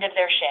the end of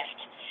their shift.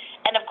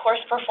 And of course,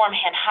 perform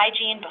hand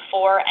hygiene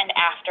before and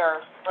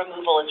after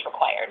removal is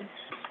required.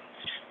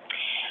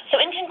 So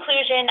in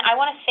conclusion, I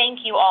want to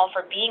thank you all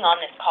for being on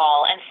this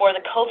call and for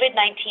the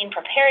COVID-19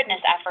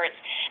 preparedness efforts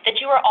that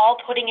you are all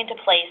putting into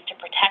place to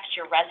protect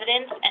your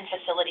residents and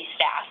facility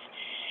staff.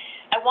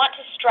 I want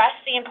to stress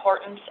the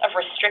importance of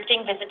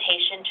restricting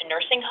visitation to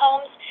nursing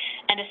homes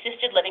and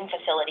assisted living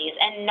facilities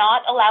and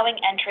not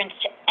allowing entrance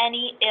to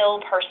any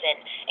ill person,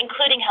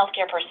 including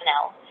healthcare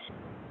personnel.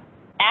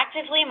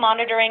 Actively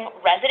monitoring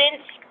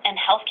residents and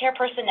healthcare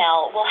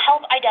personnel will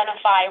help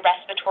identify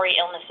respiratory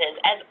illnesses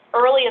as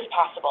early as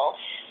possible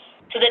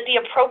so that the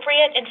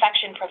appropriate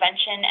infection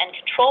prevention and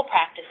control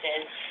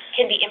practices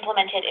can be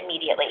implemented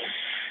immediately,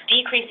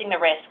 decreasing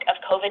the risk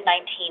of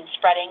COVID-19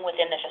 spreading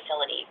within the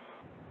facility.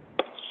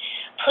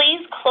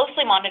 Please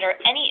closely monitor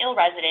any ill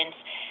residents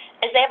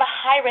as they have a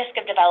high risk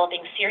of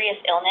developing serious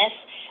illness,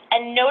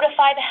 and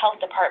notify the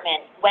health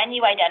department when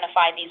you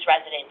identify these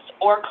residents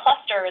or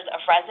clusters of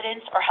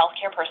residents or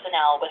healthcare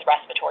personnel with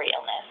respiratory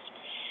illness.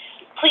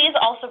 Please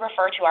also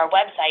refer to our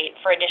website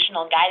for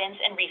additional guidance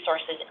and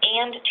resources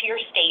and to your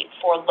state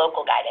for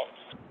local guidance.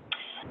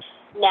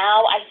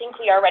 Now I think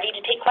we are ready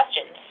to take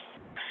questions.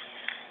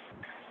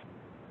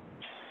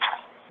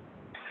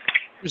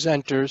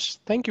 Presenters,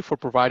 thank you for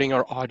providing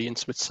our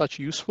audience with such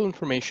useful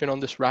information on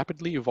this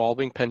rapidly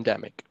evolving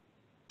pandemic.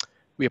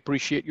 We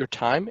appreciate your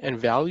time and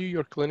value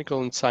your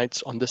clinical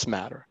insights on this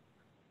matter.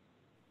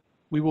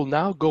 We will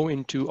now go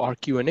into our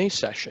Q&A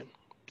session.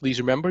 Please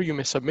remember you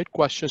may submit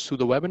questions through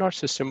the webinar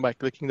system by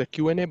clicking the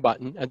Q&A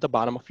button at the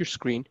bottom of your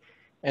screen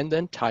and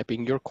then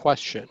typing your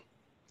question.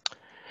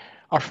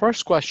 Our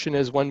first question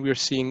is one we are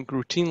seeing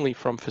routinely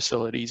from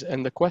facilities,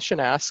 and the question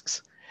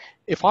asks,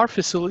 if our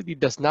facility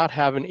does not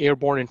have an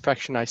airborne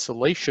infection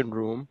isolation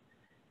room,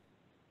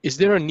 is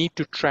there a need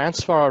to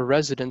transfer our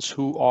residents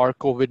who are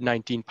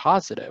COVID-19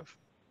 positive?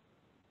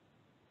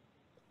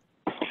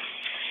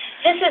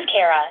 This is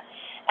Kara.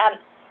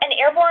 An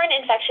airborne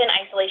infection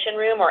isolation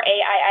room, or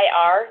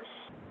AIIR,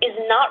 is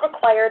not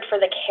required for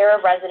the care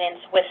of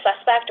residents with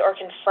suspect or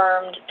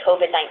confirmed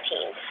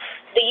COVID-19.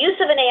 The use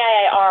of an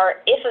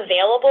AIIR, if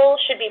available,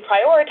 should be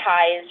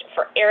prioritized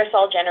for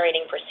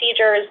aerosol-generating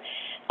procedures,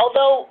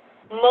 although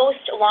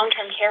most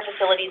long-term care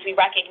facilities we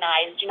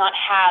recognize do not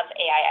have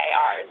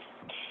AIIRs.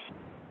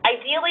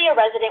 Ideally, a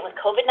resident with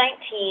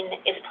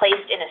COVID-19 is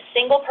placed in a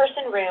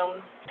single-person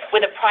room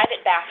with a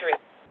private bathroom,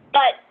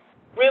 but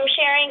room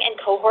sharing and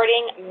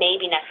cohorting may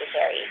be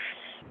necessary.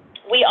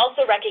 We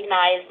also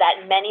recognize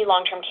that many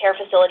long-term care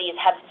facilities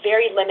have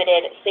very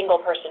limited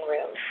single-person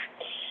rooms.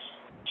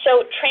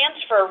 So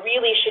transfer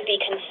really should be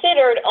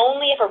considered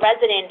only if a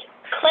resident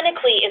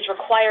clinically is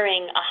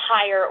requiring a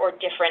higher or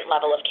different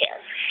level of care.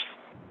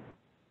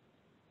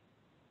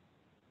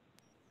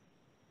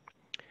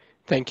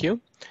 Thank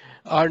you.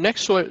 Our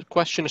next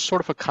question is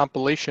sort of a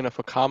compilation of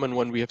a common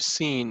one we have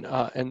seen,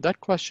 and that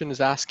question is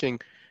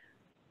asking,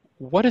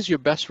 what is your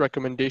best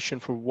recommendation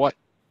for what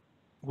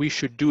we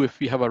should do if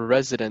we have a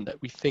resident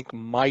that we think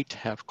might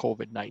have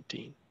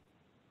COVID-19?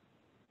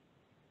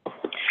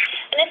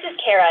 And this is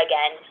Kara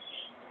again.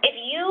 If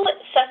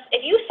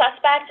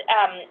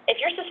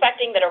you're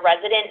suspecting that a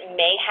resident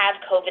may have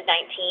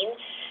COVID-19,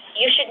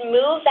 you should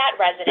move that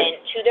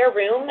resident to their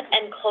room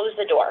and close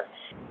the door.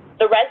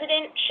 The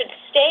resident should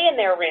stay in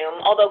their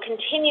room, although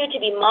continue to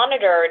be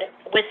monitored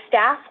with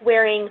staff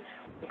wearing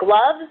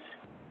gloves,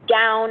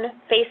 gown,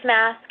 face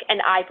mask,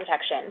 and eye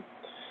protection.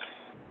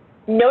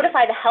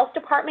 Notify the health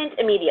department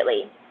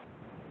immediately.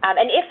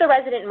 And if the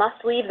resident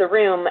must leave the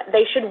room,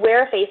 they should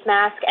wear a face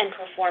mask and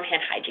perform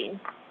hand hygiene.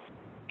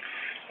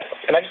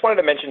 And I just wanted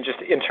to mention, just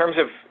in terms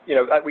of,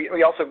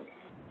 we also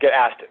get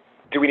asked,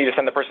 do we need to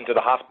send the person to the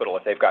hospital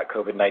if they've got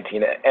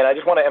COVID-19? And I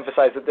just want to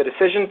emphasize that the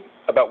decision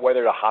about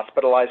whether to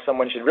hospitalize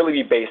someone should really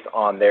be based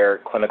on their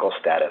clinical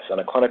status, on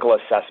a clinical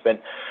assessment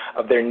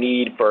of their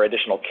need for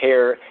additional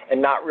care,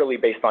 and not really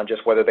based on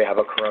just whether they have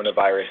a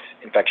coronavirus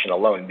infection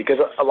alone, because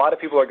a lot of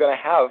people are going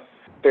to have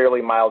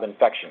fairly mild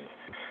infections.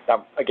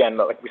 Now, again,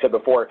 like we said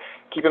before,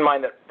 keep in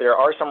mind that there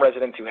are some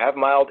residents who have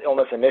mild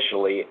illness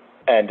initially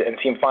and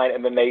seem fine,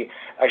 and then they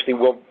actually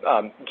will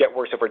get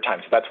worse over time.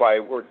 So that's why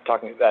we're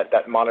talking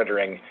that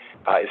monitoring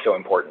is so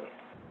important.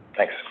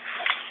 Thanks.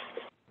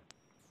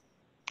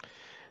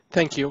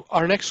 Thank you.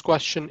 Our next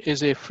question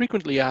is a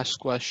frequently asked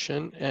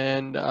question,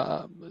 and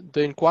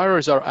the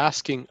inquirers are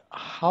asking,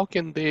 how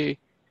can they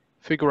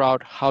figure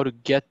out how to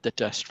get the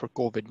test for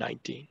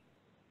COVID-19?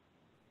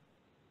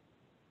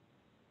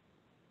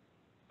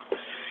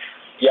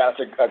 Yeah,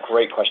 that's a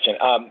great question.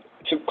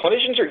 So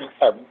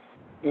clinicians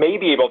may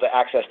be able to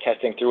access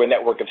testing through a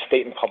network of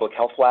state and public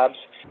health labs,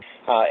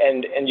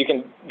 and you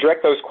can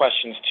direct those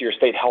questions to your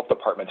state health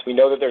departments. We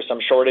know that there's some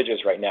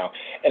shortages right now.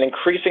 An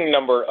increasing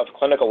number of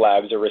clinical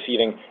labs are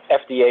receiving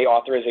FDA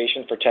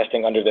authorization for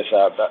testing under this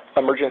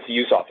emergency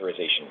use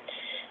authorization.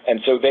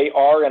 And so they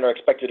are and are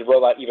expected to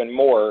roll out even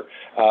more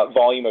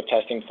volume of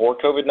testing for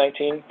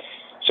COVID-19.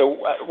 So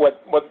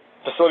what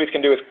facilities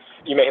can do is,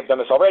 you may have done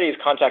this already, is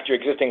contact your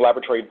existing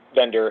laboratory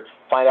vendor,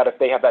 find out if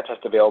they have that test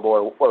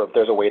available or if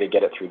there's a way to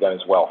get it through them as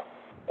well.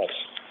 Thanks.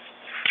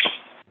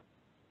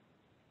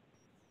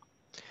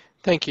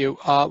 Thank you.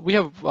 We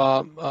have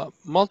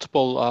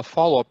multiple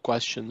follow-up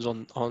questions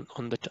on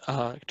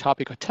the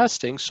topic of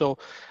testing. So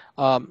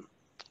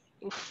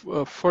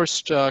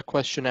first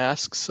question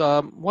asks,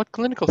 what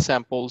clinical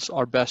samples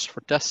are best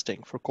for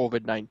testing for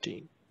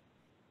COVID-19?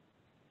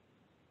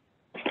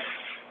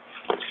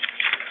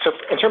 So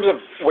in terms of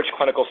which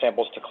clinical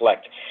samples to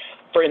collect,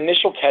 for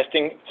initial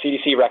testing,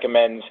 CDC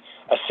recommends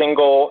a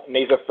single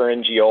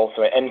nasopharyngeal,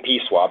 so an NP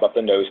swab up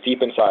the nose,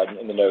 deep inside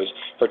in the nose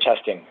for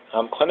testing.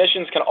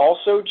 Clinicians can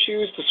also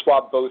choose to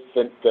swab both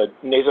the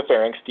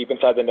nasopharynx, deep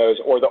inside the nose,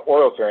 or the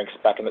oropharynx,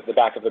 back in the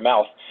back of the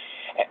mouth,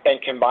 and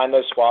combine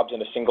those swabs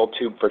in a single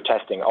tube for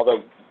testing.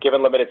 Although,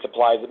 given limited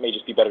supplies, it may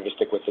just be better to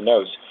stick with the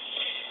nose.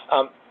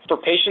 For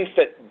patients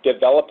that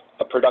develop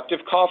a productive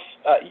cough,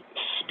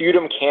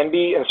 sputum can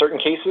be, in certain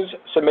cases,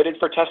 submitted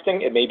for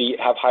testing. It may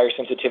have higher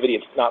sensitivity.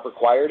 It's not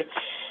required.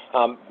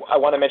 I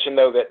want to mention,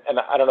 though, that, and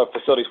I don't know if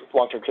facilities,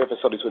 long-term care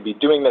facilities would be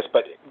doing this,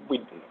 but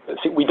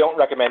we don't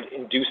recommend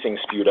inducing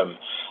sputum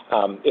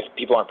if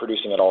people aren't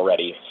producing it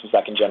already, since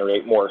that can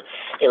generate more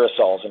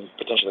aerosols and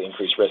potentially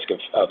increase risk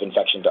of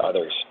infection to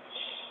others.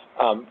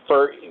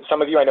 For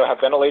some of you I know have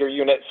ventilator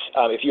units.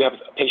 If you have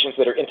patients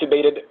that are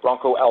intubated,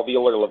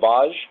 bronchoalveolar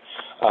lavage,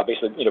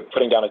 basically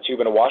putting down a tube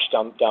and a wash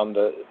down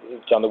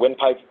the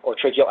windpipe, or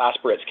tracheal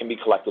aspirates can be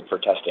collected for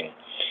testing.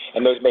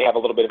 And those may have a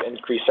little bit of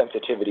increased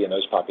sensitivity in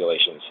those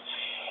populations.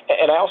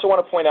 And I also want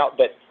to point out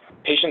that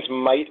patients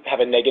might have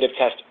a negative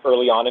test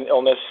early on in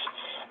illness,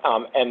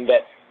 and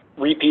that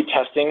repeat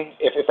testing,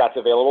 if that's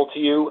available to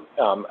you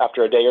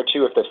after a day or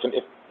two, if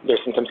their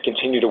symptoms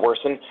continue to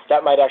worsen,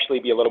 that might actually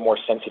be a little more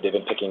sensitive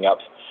in picking up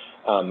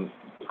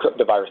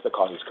the virus that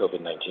causes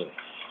COVID-19.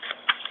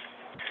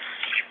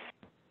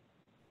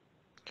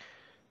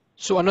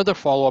 So another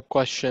follow-up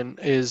question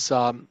is,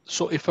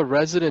 so if a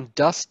resident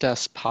does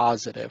test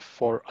positive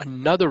for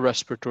another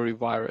respiratory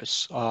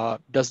virus,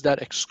 does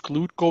that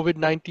exclude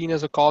COVID-19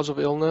 as a cause of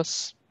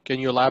illness? Can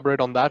you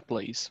elaborate on that,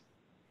 please?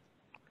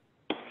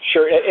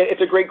 Sure,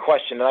 it's a great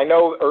question, and I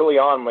know early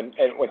on when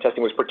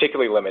testing was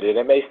particularly limited,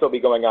 it may still be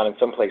going on in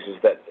some places,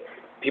 that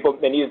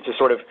they needed to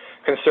sort of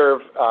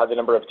conserve the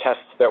number of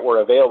tests that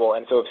were available,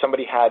 and so if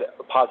somebody had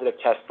a positive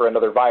test for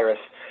another virus,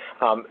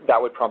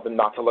 that would prompt them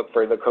not to look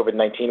for the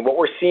COVID-19. What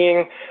we're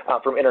seeing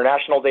from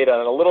international data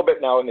and a little bit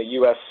now in the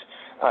U.S.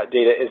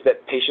 Data is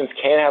that patients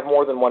can have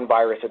more than one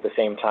virus at the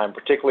same time,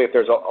 particularly if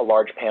there's a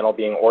large panel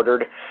being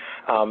ordered,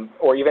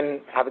 or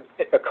even have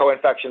a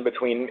co-infection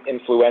between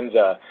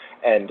influenza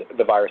and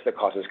the virus that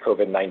causes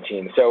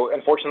COVID-19. So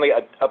unfortunately,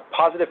 a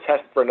positive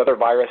test for another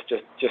virus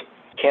just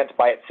can't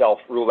by itself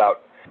rule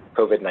out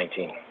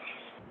COVID-19.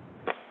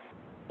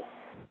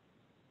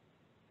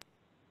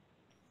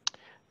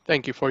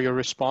 Thank you for your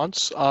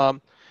response.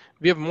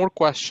 We have more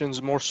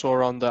questions, more so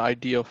around the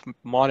idea of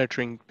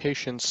monitoring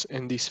patients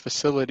in these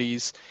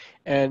facilities.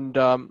 And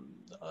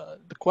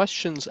the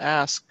questions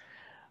ask,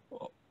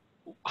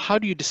 how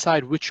do you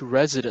decide which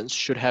residents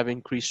should have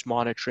increased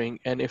monitoring?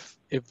 And if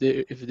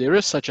there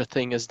is such a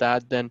thing as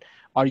that, then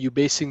are you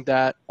basing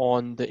that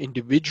on the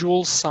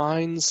individual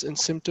signs and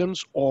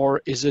symptoms,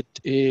 or is it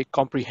a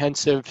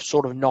comprehensive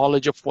sort of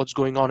knowledge of what's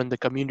going on in the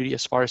community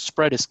as far as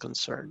spread is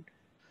concerned?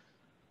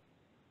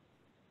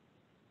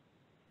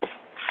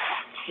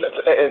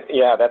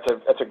 Yeah, that's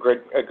a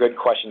good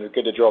question. It's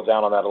good to drill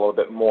down on that a little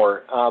bit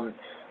more.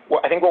 Well,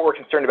 I think what we're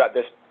concerned about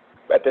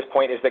at this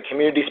point is that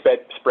community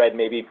spread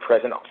may be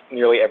present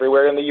nearly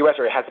everywhere in the U.S.,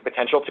 or it has the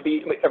potential to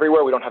be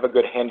everywhere. We don't have a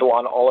good handle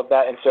on all of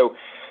that. And so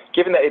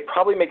given that it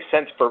probably makes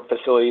sense for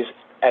facilities,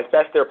 as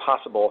best they're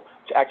possible,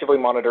 to actively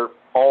monitor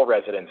all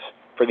residents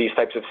for these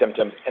types of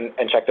symptoms and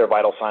check their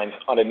vital signs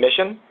on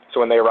admission, so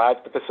when they arrive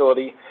at the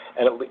facility,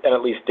 and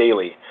at least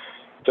daily.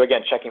 So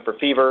again, checking for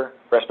fever,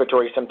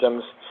 respiratory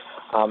symptoms,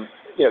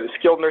 the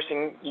skilled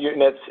nursing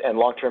units and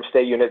long-term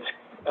stay units,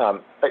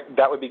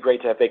 that would be great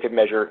if they could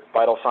measure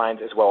vital signs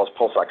as well as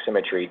pulse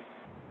oximetry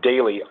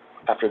daily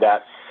after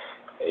that.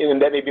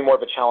 And that may be more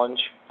of a challenge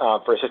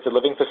for assisted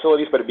living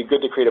facilities, but it'd be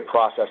good to create a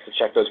process to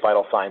check those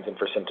vital signs and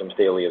for symptoms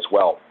daily as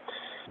well.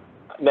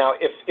 Now,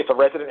 if a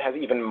resident has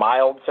even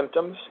mild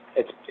symptoms,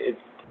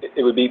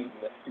 it would be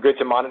good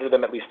to monitor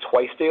them at least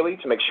twice daily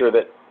to make sure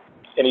that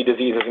any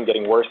disease isn't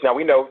getting worse. Now,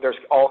 we know there's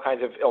all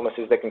kinds of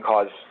illnesses that can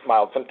cause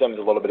mild symptoms,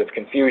 a little bit of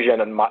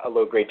confusion and a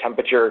low-grade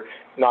temperature.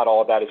 Not all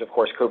of that is, of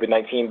course,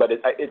 COVID-19, but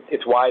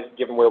it's wise,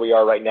 given where we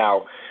are right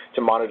now,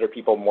 to monitor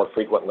people more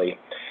frequently.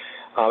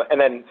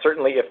 And then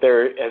certainly if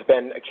there has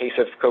been a case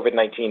of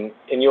COVID-19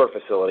 in your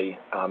facility,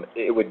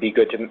 it would be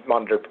good to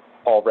monitor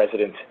all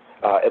residents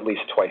at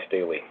least twice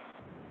daily.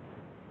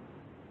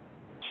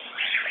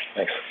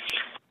 Thanks.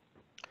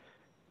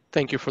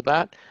 Thank you for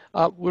that.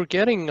 We're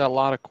getting a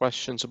lot of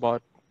questions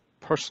about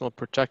personal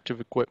protective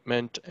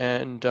equipment,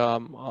 and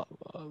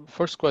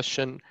first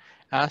question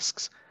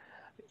asks,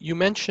 you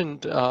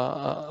mentioned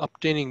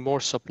obtaining more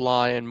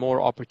supply and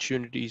more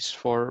opportunities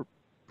for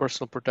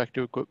personal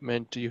protective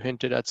equipment. You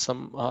hinted at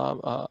some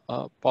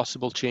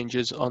possible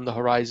changes on the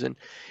horizon.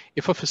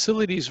 If a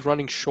facility is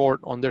running short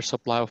on their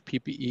supply of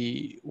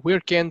PPE, where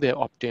can they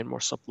obtain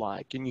more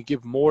supply? Can you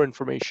give more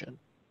information?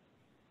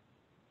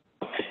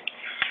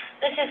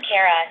 This is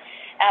Kara.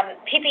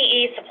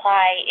 PPE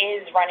supply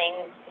is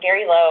running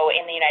very low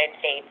in the United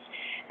States.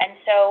 And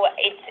so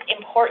it's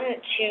important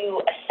to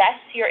assess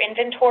your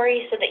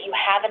inventory so that you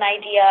have an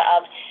idea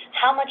of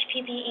how much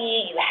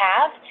PPE you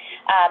have.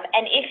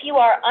 And if you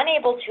are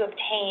unable to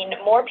obtain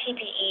more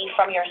PPE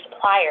from your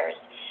suppliers,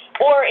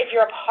 or if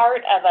you're a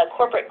part of a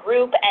corporate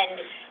group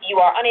and you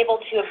are unable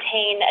to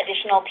obtain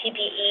additional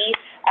PPE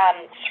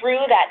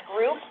through that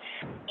group,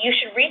 you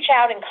should reach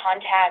out and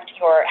contact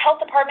your health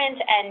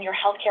department and your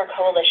healthcare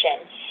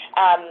coalition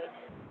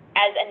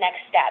as a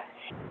next step.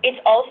 It's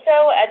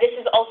also, this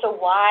is also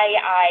why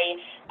I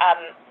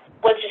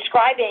was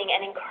describing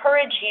and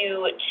encourage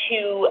you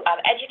to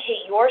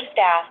educate your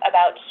staff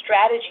about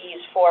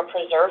strategies for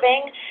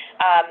preserving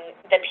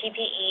the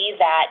PPE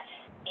that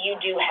you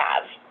do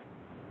have.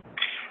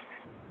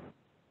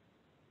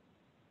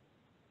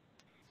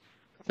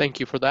 Thank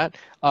you for that.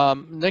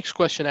 Next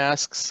question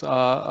asks,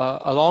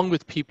 along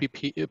with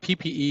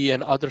PPE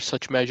and other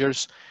such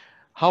measures,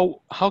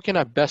 how can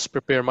I best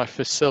prepare my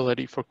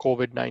facility for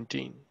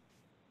COVID-19?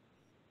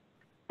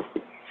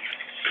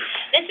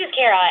 This is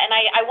Kara, and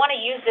I want to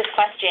use this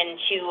question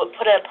to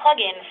put a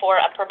plug-in for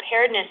a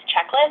preparedness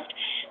checklist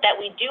that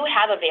we do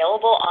have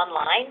available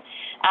online.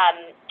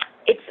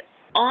 It's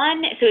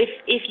on, so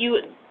if you,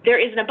 there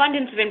is an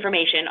abundance of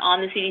information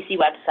on the CDC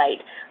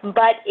website,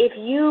 but if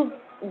you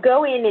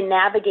go in and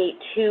navigate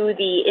to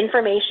the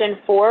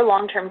information for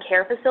long-term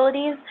care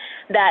facilities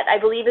that I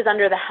believe is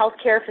under the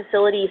healthcare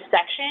facilities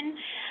section,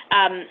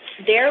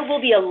 there will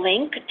be a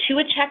link to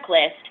a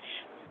checklist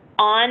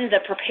on the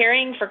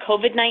Preparing for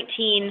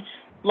COVID-19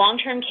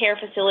 Long-Term Care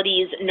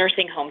Facilities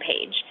nursing home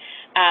page.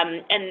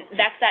 And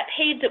that's that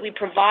page that we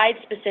provide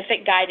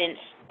specific guidance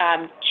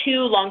to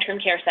long-term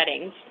care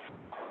settings.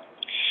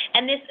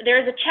 And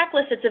there is a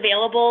checklist that's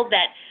available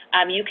that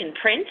you can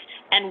print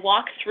and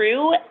walk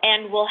through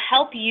and will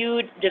help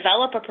you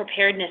develop a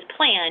preparedness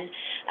plan,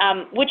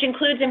 which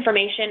includes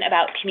information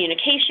about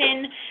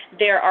communication.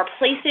 There are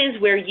places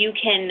where you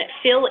can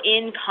fill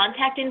in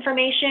contact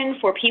information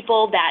for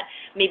people that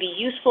may be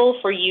useful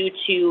for you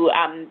to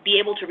be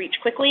able to reach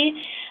quickly.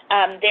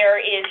 There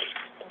is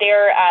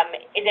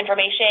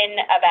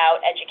information about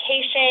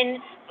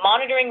education,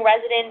 monitoring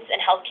residents and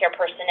healthcare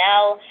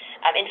personnel,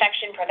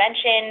 infection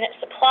prevention,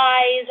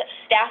 supplies,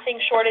 staffing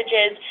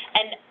shortages,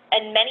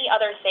 and many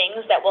other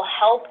things that will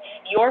help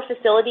your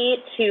facility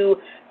to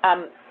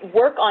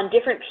work on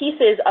different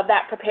pieces of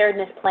that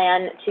preparedness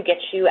plan to get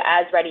you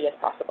as ready as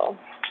possible.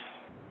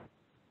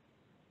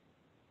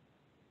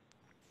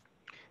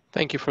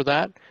 Thank you for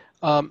that.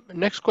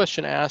 Next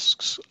question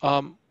asks,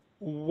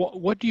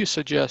 what do you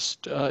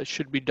suggest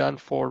should be done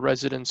for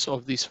residents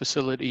of these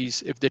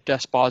facilities if they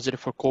test positive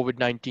for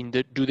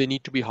COVID-19? Do they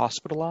need to be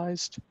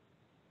hospitalized?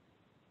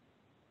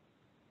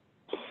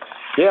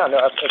 Yeah,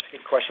 no, that's a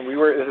good question.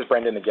 This is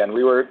Brendan again.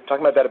 We were talking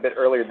about that a bit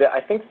earlier.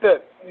 I think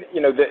that,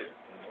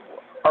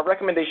 our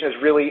recommendation is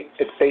really,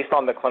 it's based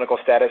on the clinical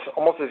status,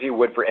 almost as you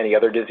would for any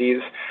other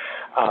disease.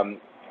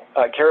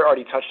 Kara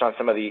already touched on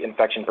some of the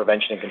infection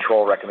prevention and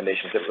control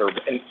recommendations or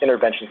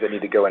interventions that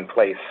need to go in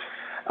place,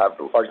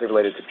 largely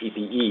related to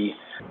PPE.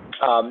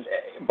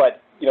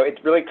 But it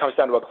really comes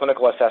down to a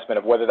clinical assessment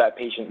of whether that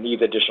patient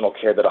needs additional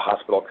care that a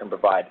hospital can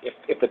provide.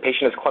 If the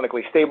patient is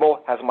clinically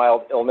stable, has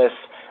mild illness,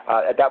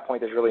 at that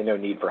point there's really no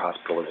need for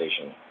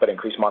hospitalization. But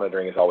increased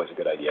monitoring is always a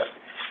good idea.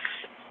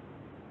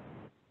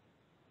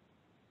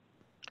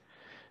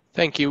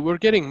 Thank you. We're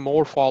getting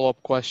more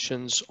follow-up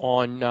questions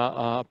on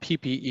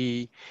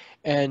PPE.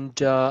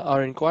 And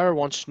our inquirer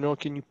wants to know,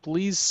 can you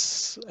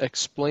please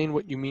explain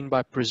what you mean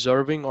by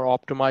preserving or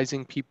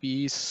optimizing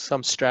PPE,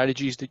 some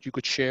strategies that you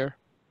could share?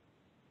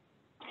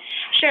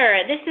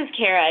 Sure, this is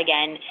Kara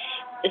again.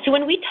 So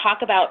when we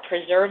talk about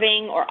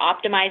preserving or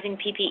optimizing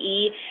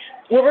PPE,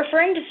 we're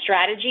referring to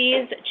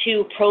strategies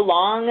to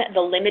prolong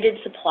the limited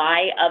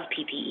supply of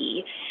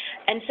PPE.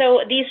 And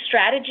so these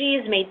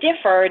strategies may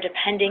differ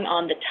depending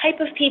on the type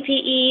of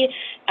PPE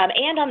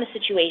and on the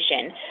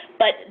situation,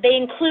 but they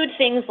include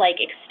things like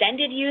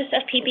extended use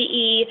of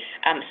PPE,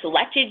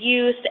 selected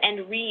use, and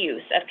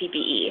reuse of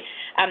PPE.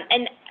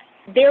 And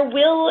there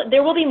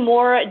will be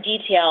more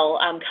detail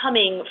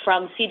coming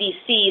from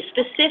CDC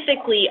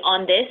specifically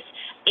on this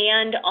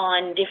and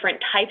on different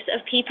types of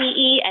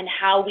PPE and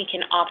how we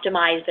can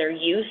optimize their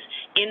use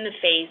in the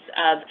face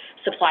of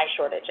supply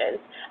shortages.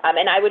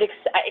 And I would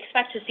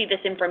expect to see this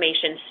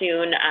information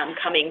soon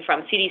coming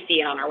from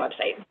CDC and on our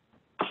website.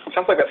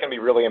 Sounds like that's going to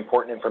be really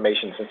important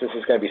information since this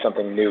is going to be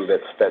something new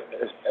that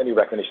is any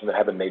recommendations that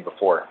haven't been made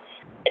before.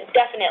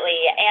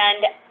 Definitely.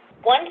 And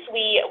once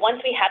we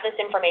have this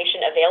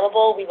information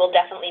available, we will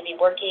definitely be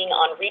working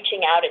on reaching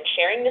out and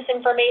sharing this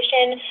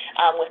information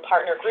with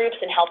partner groups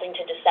and helping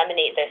to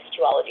disseminate this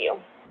to all of you.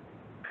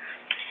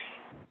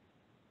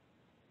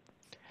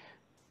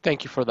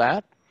 Thank you for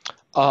that.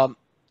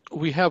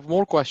 We have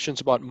more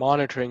questions about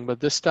monitoring, but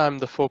this time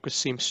the focus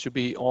seems to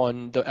be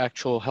on the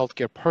actual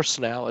healthcare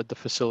personnel at the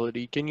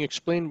facility. Can you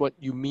explain what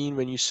you mean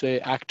when you say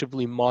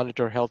actively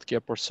monitor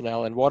healthcare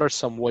personnel, and what are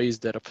some ways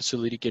that a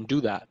facility can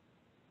do that?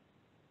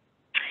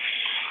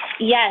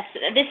 Yes,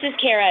 this is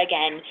Kara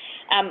again.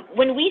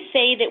 When we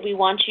say that we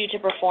want you to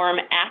perform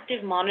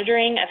active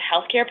monitoring of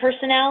healthcare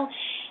personnel,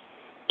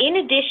 in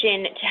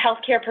addition to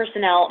healthcare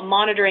personnel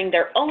monitoring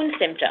their own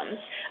symptoms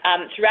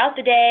throughout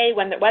the day,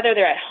 whether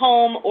they're at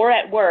home or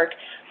at work,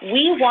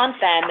 we want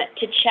them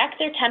to check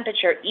their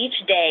temperature each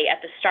day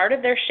at the start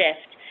of their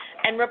shift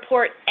and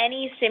report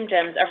any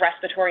symptoms of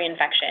respiratory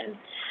infection.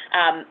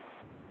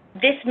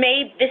 This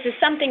is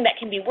something that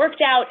can be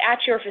worked out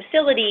at your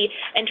facility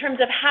in terms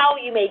of how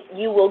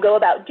you will go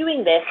about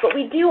doing this, but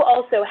we do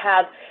also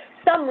have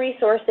some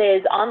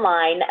resources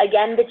online,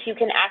 again, that you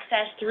can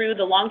access through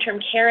the long-term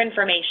care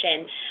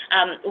information.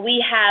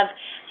 We have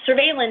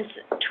surveillance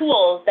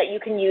tools that you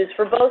can use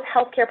for both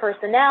healthcare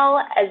personnel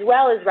as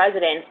well as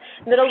residents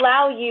that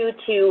allow you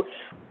to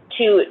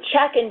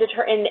check and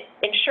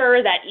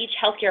ensure that each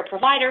healthcare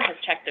provider has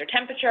checked their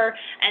temperature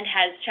and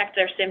has checked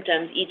their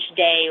symptoms each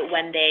day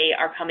when they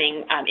are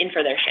coming in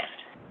for their shift.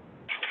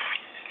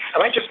 I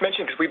might just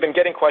mention, because we've been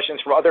getting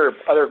questions from other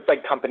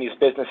big companies,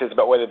 businesses,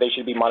 about whether they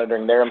should be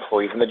monitoring their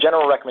employees, and the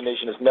general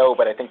recommendation is no.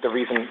 But I think the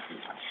reason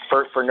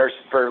for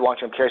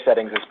long-term care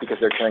settings is because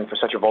they're caring for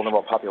such a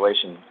vulnerable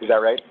population. Is that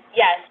right?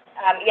 Yes.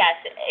 Yes,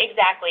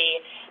 exactly.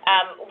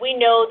 We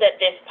know that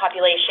this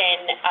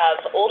population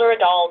of older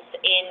adults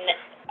in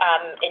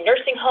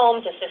nursing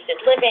homes,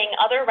 assisted living,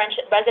 other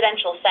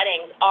residential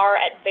settings are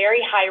at very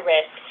high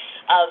risk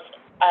of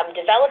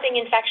developing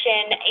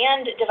infection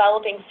and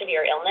developing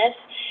severe illness.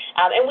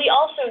 And we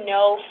also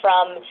know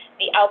from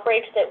the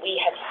outbreaks that we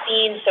have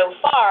seen so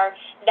far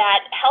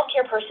that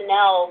healthcare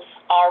personnel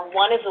are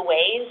one of the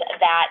ways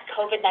that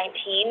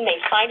COVID-19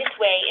 may find its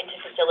way into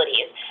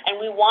facilities.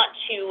 And we want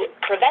to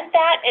prevent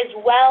that as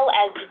well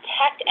as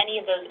detect any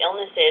of those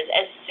illnesses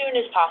as soon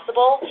as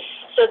possible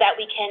so that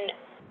we can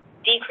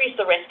decrease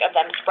the risk of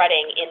them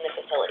spreading in the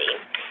facility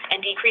and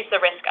decrease the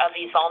risk of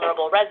these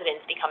vulnerable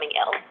residents becoming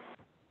ill.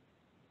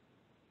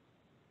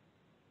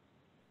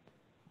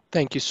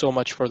 Thank you so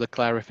much for the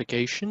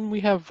clarification. We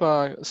have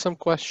some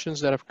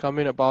questions that have come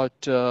in about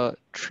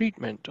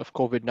treatment of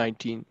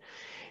COVID-19,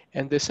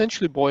 and they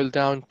essentially boil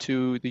down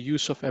to the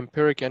use of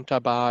empiric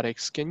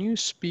antibiotics. Can you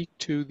speak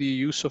to the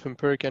use of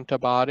empiric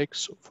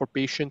antibiotics for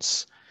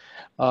patients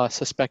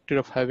suspected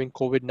of having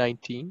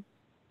COVID-19?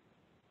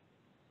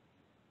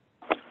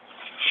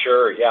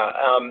 Sure, yeah.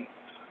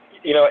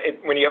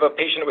 When you have a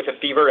patient with a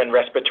fever and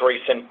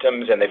respiratory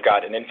symptoms and they've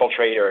got an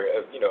infiltrate or,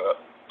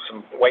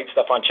 some white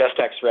stuff on chest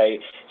x-ray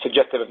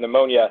suggestive of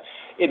pneumonia,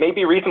 it may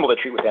be reasonable to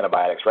treat with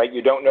antibiotics, right?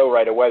 You don't know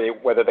right away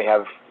whether they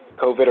have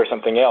COVID or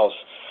something else.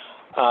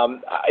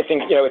 I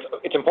think,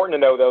 it's important to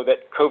know, though,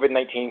 that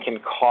COVID-19 can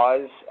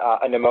cause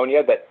a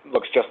pneumonia that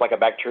looks just like a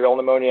bacterial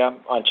pneumonia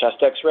on chest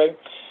x-ray.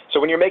 So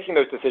when you're making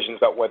those decisions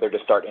about whether to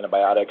start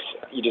antibiotics,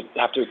 you just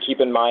have to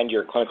keep in mind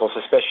your clinical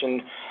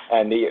suspicion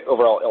and the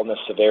overall illness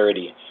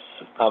severity.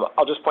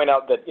 I'll just point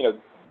out that,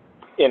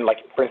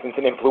 for instance,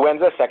 in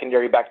influenza,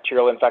 secondary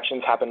bacterial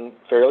infections happen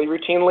fairly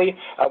routinely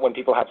when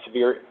people have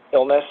severe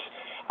illness.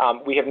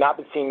 We have not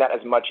been seeing that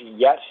as much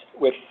yet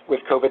with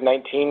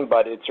COVID-19,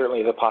 but it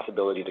certainly is a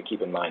possibility to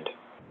keep in mind.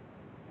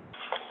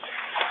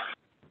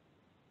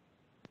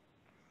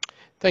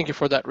 Thank you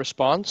for that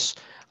response.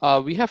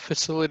 We have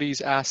facilities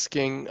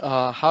asking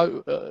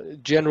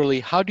generally,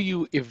 how do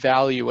you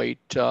evaluate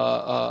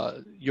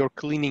your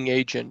cleaning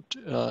agent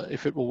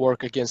if it will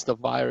work against the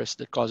virus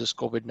that causes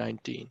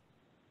COVID-19?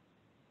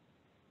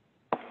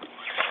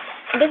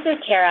 This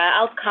is Kara.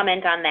 I'll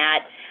comment on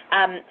that.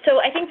 So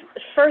I think,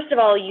 first of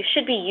all, you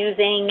should be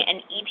using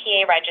an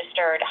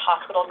EPA-registered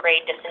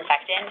hospital-grade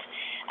disinfectant.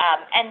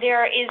 And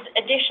there is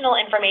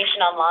additional information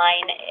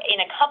online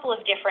in a couple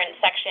of different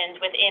sections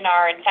within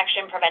our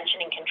infection prevention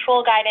and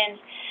control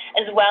guidance,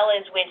 as well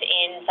as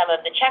within some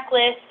of the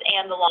checklists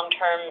and the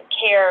long-term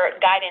care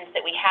guidance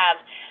that we have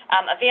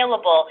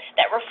available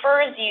that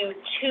refers you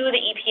to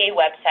the EPA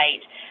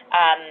website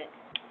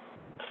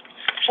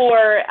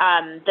for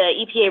the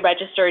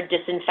EPA-registered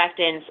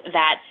disinfectants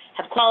that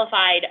have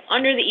qualified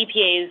under the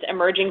EPA's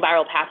Emerging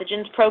Viral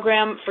Pathogens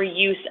Program for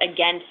use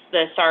against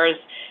the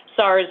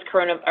SARS-CoV-2.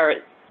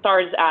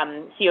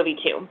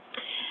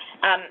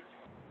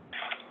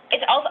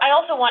 I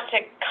also want to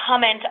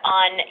comment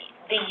on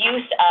the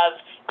use of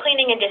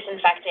cleaning and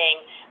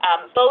disinfecting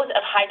both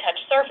of high-touch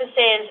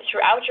surfaces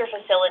throughout your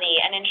facility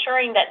and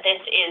ensuring that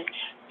this is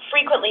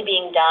frequently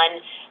being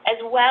done,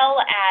 as well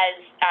as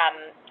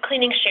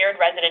cleaning shared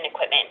resident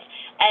equipment.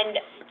 And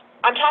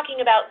I'm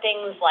talking about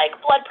things like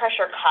blood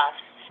pressure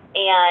cuffs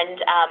and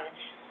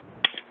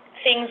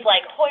things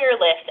like Hoyer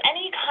lifts,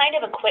 any kind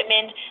of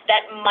equipment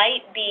that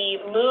might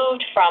be moved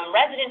from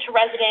resident to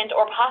resident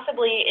or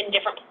possibly in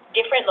different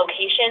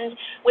locations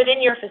within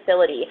your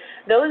facility.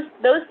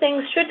 Those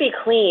things should be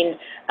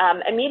cleaned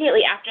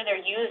immediately after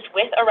they're used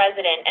with a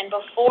resident and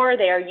before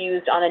they are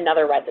used on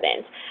another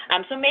resident.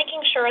 So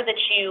making sure that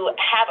you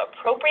have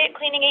appropriate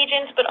cleaning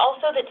agents, but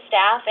also that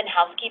staff and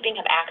housekeeping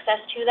have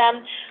access to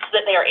them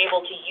so that they are able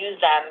to use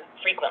them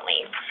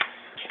frequently.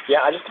 Yeah,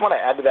 I just want to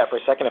add to that for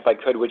a second, if I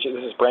could, which is,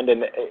 this is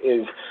Brendan,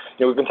 is,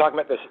 we've been talking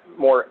about this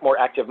more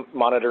active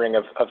monitoring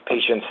of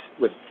patients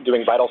with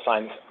doing vital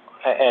signs.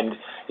 And,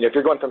 if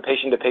you're going from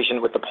patient to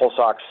patient with the pulse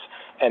ox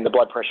and the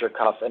blood pressure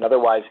cuff and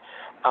otherwise,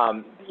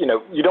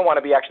 you don't want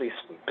to be actually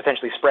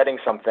potentially spreading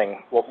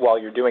something while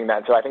you're doing that.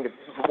 And so I think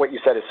what you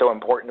said is so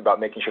important about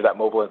making sure that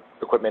mobile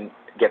equipment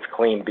gets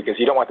cleaned, because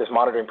you don't want this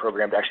monitoring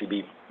program to actually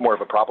be more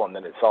of a problem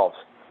than it solves.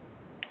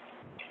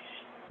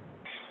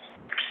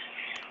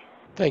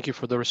 Thank you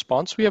for the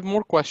response. We have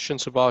more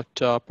questions about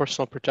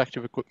personal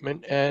protective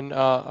equipment, and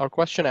our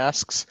question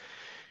asks,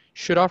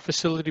 should our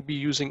facility be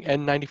using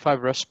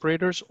N95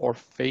 respirators or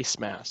face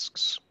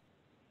masks?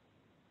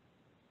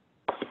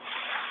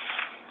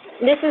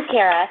 This is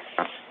Kara.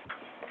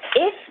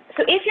 If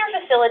your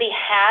facility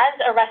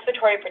has a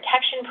respiratory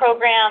protection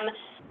program,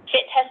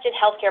 fit-tested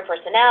healthcare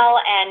personnel,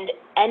 and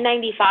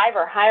N95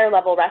 or higher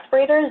level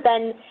respirators,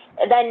 then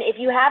if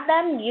you have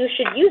them, you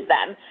should use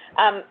them.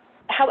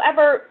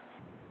 However,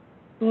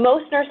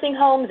 most nursing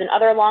homes and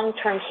other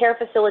long-term care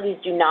facilities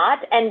do not,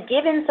 and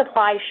given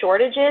supply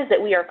shortages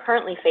that we are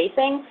currently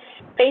facing,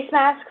 face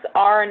masks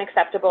are an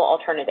acceptable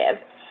alternative.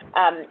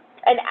 And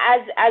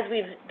as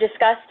we've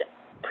discussed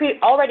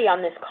already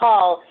on this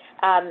call,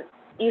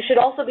 you should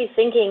also be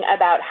thinking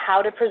about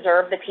how to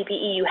preserve the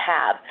PPE you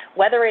have,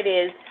 whether it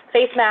is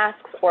face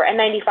masks or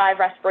N95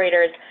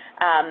 respirators,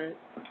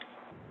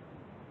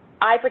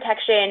 eye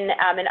protection,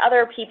 and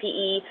other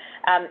PPE.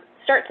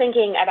 Start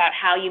thinking about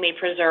how you may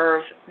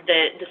preserve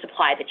the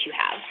supply that you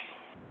have.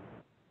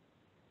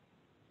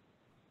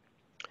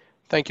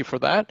 Thank you for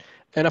that.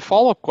 And a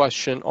follow-up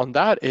question on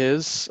that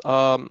is,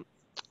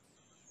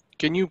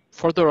 can you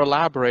further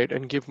elaborate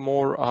and give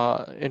more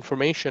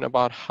information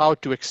about how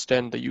to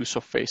extend the use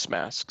of face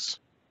masks?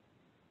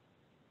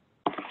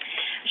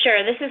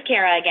 Sure, this is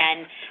Kara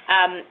again.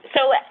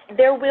 So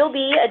there will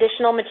be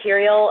additional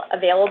material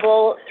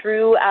available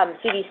through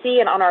CDC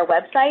and on our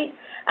website,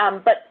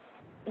 but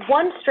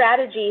one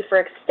strategy for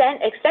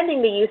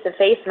extending the use of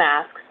face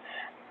masks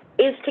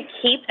is to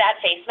keep that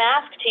face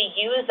mask, to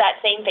use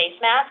that same face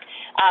mask,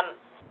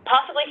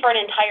 possibly for an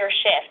entire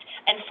shift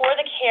and for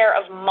the care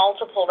of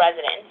multiple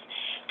residents,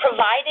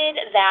 provided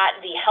that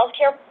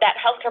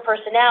healthcare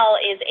personnel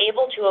is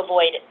able to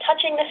avoid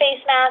touching the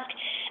face mask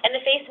and the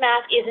face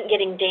mask isn't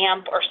getting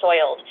damp or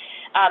soiled.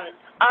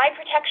 Eye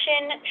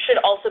protection should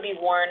also be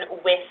worn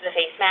with the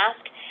face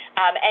mask,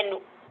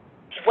 and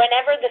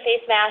whenever the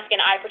face mask and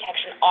eye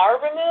protection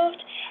are removed,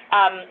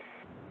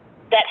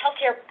 the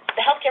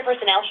healthcare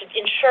personnel should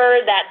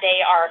ensure that they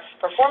are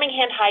performing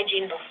hand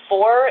hygiene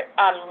before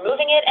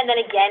removing it and then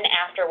again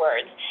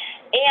afterwards.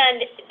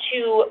 And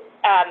to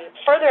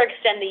further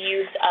extend the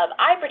use of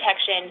eye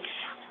protection,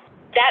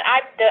 the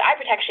eye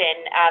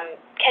protection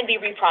can be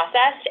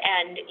reprocessed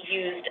and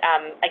used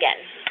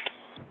again.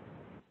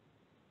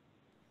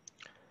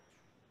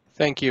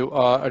 Thank you.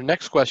 Our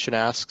next question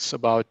asks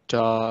about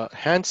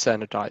hand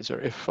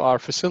sanitizer. If our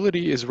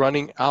facility is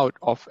running out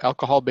of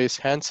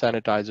alcohol-based hand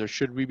sanitizer,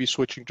 should we be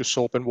switching to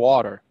soap and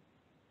water?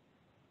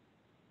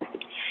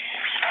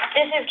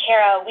 This is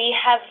Kara. We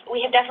have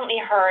definitely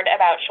heard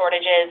about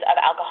shortages of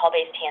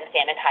alcohol-based hand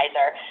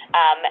sanitizer.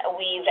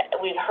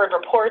 We've heard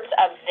reports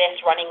of this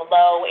running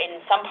low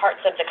in some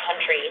parts of the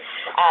country.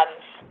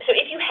 So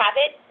if you have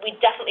it, we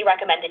definitely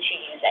recommend that you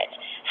use it.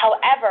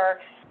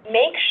 However,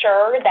 make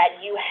sure that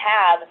you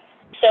have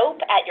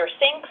soap at your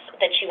sinks,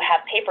 that you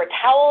have paper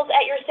towels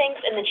at your sinks,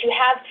 and that you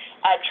have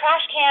a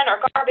trash can or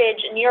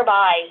garbage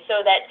nearby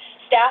so that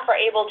staff are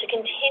able to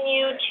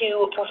continue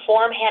to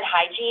perform hand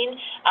hygiene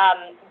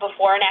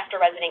before and after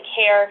resident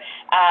care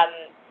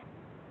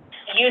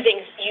using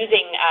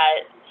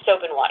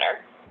soap and water.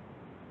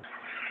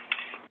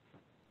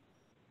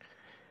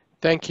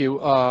 Thank you.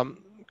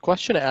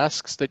 Question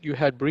asks that you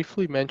had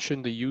briefly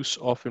mentioned the use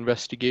of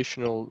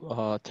investigational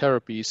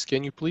therapies.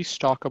 Can you please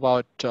talk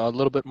about a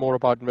little bit more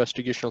about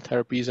investigational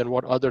therapies and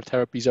what other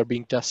therapies are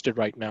being tested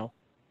right now?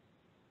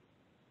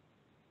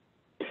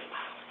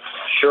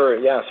 Sure.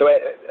 Yeah. So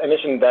I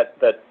mentioned that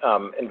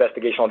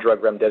investigational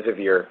drug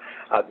remdesivir.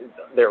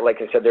 Like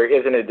I said, there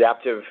is an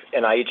adaptive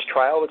NIH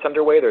trial that's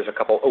underway. There's a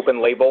couple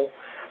open label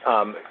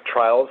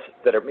trials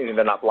that are,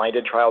 they're not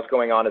blinded trials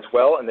going on as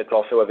well, and it's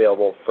also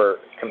available for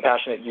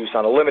compassionate use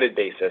on a limited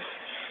basis.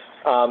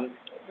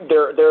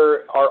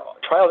 There are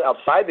trials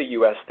outside the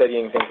U.S.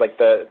 studying things like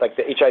the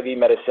HIV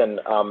medicine,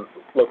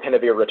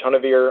 lopinavir,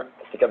 ritonavir.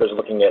 I think others are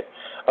looking at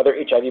other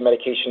HIV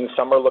medications.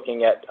 Some are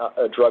looking at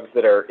drugs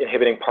that are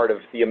inhibiting part of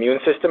the immune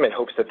system in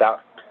hopes that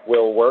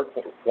will work.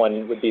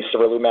 One would be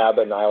sirolimus,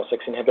 an IL-6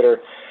 inhibitor,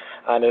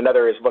 and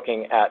another is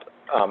looking at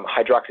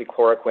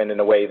hydroxychloroquine in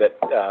a way that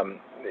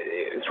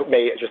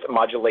may just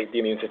modulate the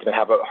immune system and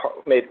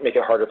make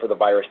it harder for the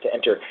virus to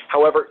enter.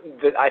 However,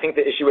 I think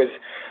the issue is,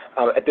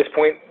 at this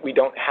point, we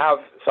don't have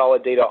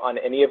solid data on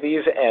any of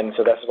these, and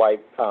so that's why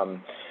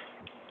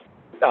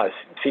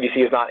CDC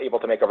is not able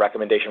to make a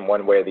recommendation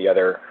one way or the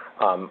other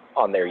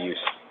on their use.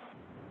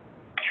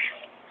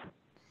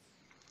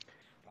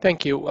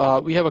 Thank you.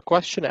 We have a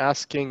question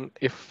asking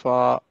if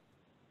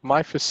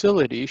my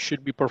facility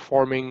should be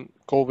performing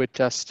COVID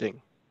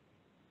testing?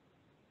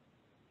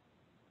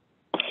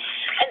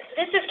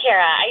 This is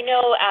Kara. I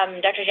know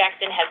Dr.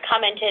 Jackson has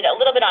commented a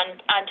little bit on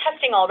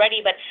testing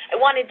already, but I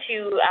wanted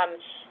to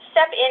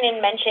step in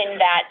and mention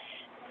that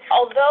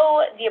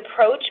although the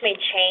approach may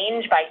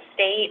change by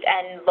state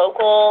and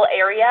local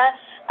area,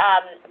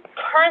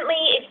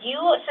 currently, if you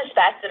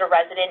suspect that a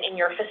resident in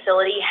your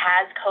facility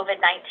has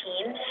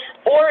COVID-19,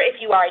 or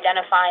if you are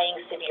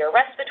identifying severe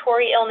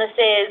respiratory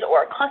illnesses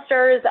or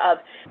clusters of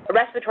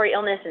respiratory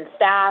illness in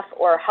staff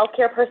or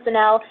healthcare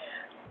personnel,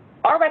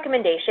 our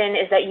recommendation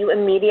is that you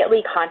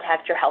immediately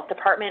contact your health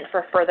department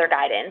for further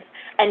guidance,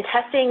 and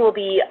testing will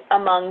be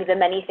among the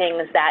many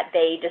things that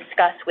they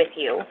discuss with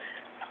you.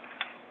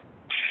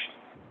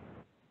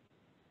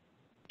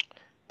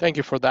 Thank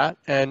you for that.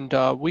 And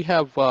we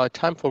have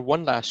time for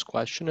one last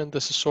question, and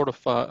this is sort of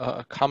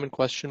a common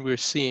question we're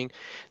seeing,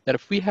 that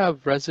if we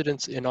have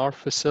residents in our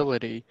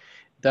facility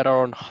that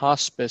are on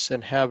hospice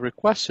and have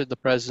requested the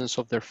presence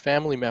of their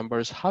family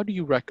members, how do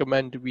you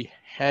recommend we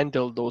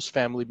handle those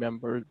family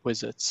member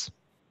visits?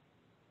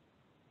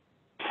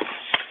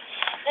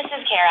 This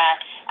is Kara,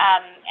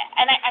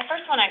 and I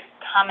first want to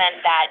comment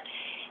that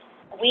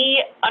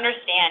we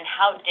understand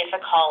how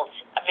difficult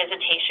a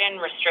visitation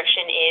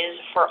restriction is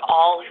for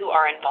all who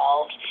are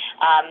involved,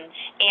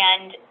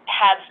 and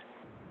have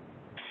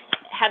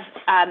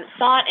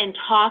thought and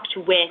talked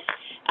with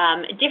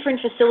different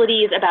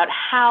facilities about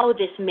how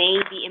this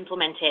may be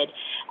implemented.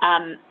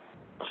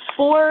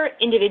 For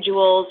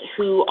individuals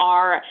who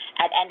are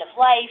at end of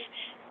life,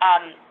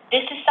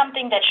 this is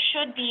something that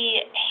should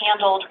be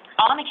handled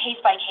on a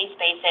case-by-case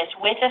basis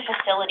with a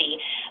facility,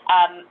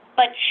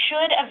 but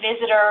should a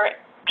visitor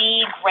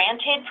be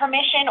granted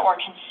permission or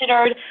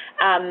considered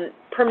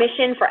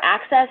permission for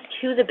access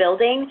to the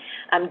building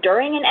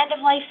during an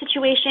end-of-life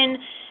situation,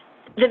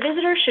 the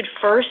visitor should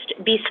first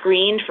be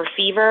screened for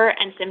fever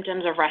and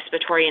symptoms of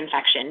respiratory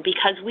infection,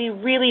 because we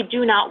really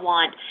do not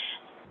want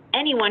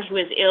anyone who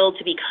is ill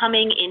to be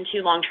coming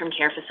into long-term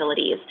care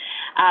facilities.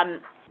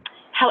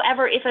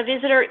 However, if a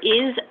visitor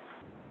is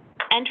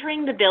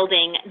entering the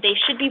building, they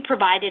should be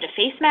provided a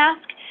face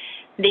mask.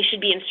 They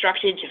should be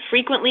instructed to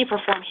frequently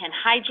perform hand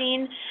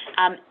hygiene,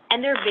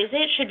 and their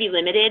visit should be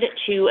limited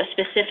to a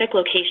specific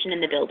location in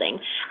the building.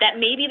 That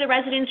may be the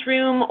residence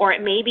room, or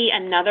it may be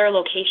another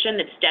location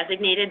that's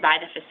designated by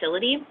the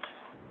facility.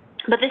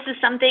 But this is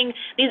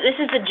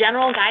the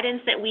general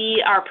guidance that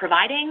we are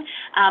providing,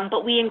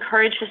 but we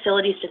encourage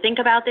facilities to think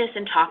about this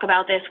and talk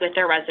about this with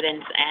their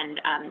residents and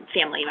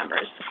family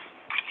members.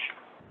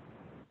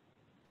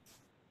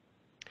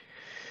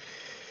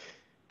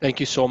 Thank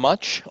you so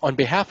much. On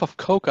behalf of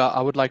COCA,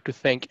 I would like to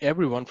thank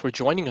everyone for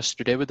joining us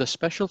today, with a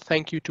special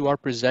thank you to our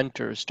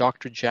presenters,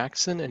 Dr.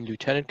 Jackson and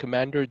Lieutenant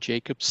Commander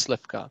Jacob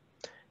Slifka.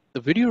 The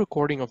video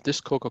recording of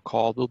this COCA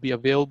call will be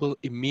available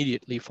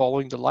immediately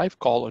following the live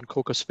call on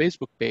COCA's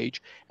Facebook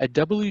page at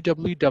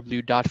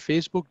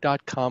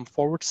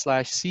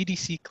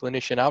www.facebook.com/CDC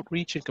Clinician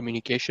Outreach and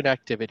Communication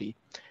Activity.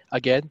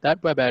 Again,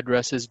 that web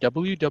address is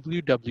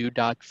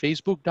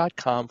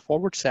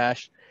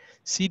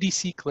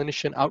www.facebook.com/CDC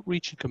Clinician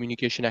Outreach and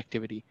Communication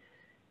Activity.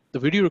 The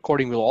video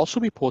recording will also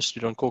be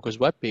posted on COCA's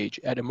webpage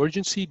at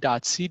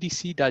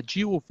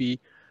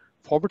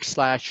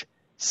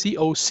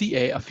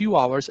emergency.cdc.gov/COCA a few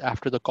hours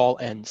after the call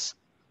ends.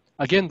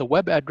 Again, the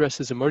web address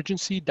is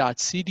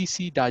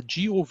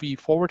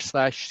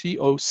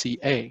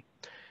emergency.cdc.gov/COCA.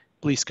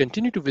 Please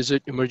continue to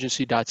visit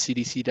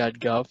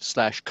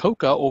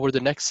emergency.cdc.gov/COCA over the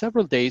next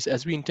several days,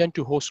 as we intend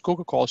to host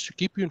COCA calls to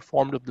keep you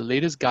informed of the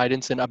latest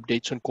guidance and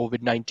updates on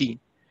COVID-19.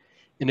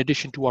 In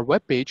addition to our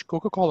webpage,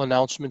 COCA Call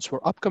announcements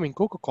for upcoming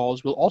COCA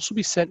calls will also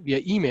be sent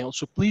via email,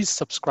 so please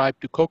subscribe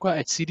to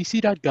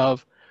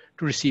COCA@cdc.gov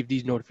to receive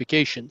these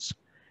notifications.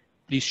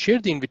 Please share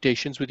the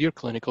invitations with your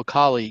clinical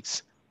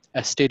colleagues.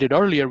 As stated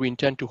earlier, we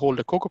intend to hold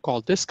a COCA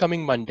Call this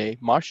coming Monday,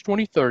 March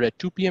 23rd at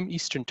 2 p.m.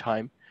 Eastern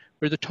Time,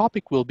 where the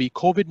topic will be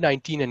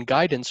COVID-19 and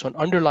guidance on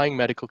underlying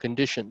medical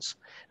conditions.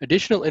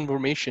 Additional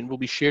information will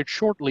be shared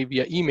shortly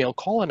via email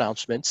call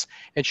announcements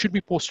and should be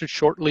posted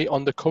shortly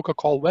on the COCA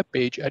Call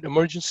webpage at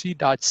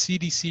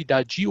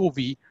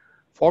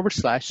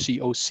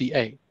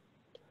emergency.cdc.gov/COCA.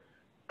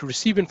 To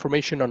receive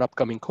information on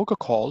upcoming COCA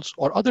calls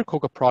or other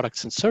COCA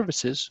products and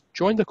services,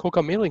 join the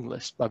COCA mailing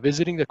list by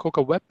visiting the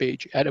COCA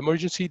webpage at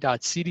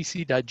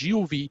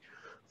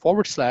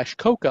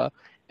emergency.cdc.gov/COCA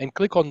and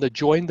click on the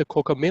Join the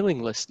COCA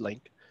mailing list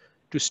link.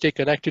 To stay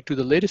connected to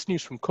the latest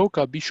news from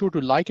COCA, be sure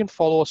to like and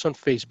follow us on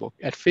Facebook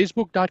at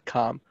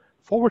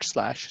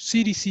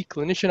facebook.com/CDC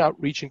Clinician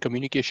Outreach and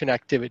Communication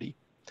Activity.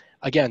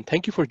 Again,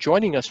 thank you for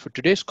joining us for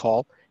today's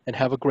call, and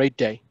have a great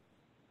day.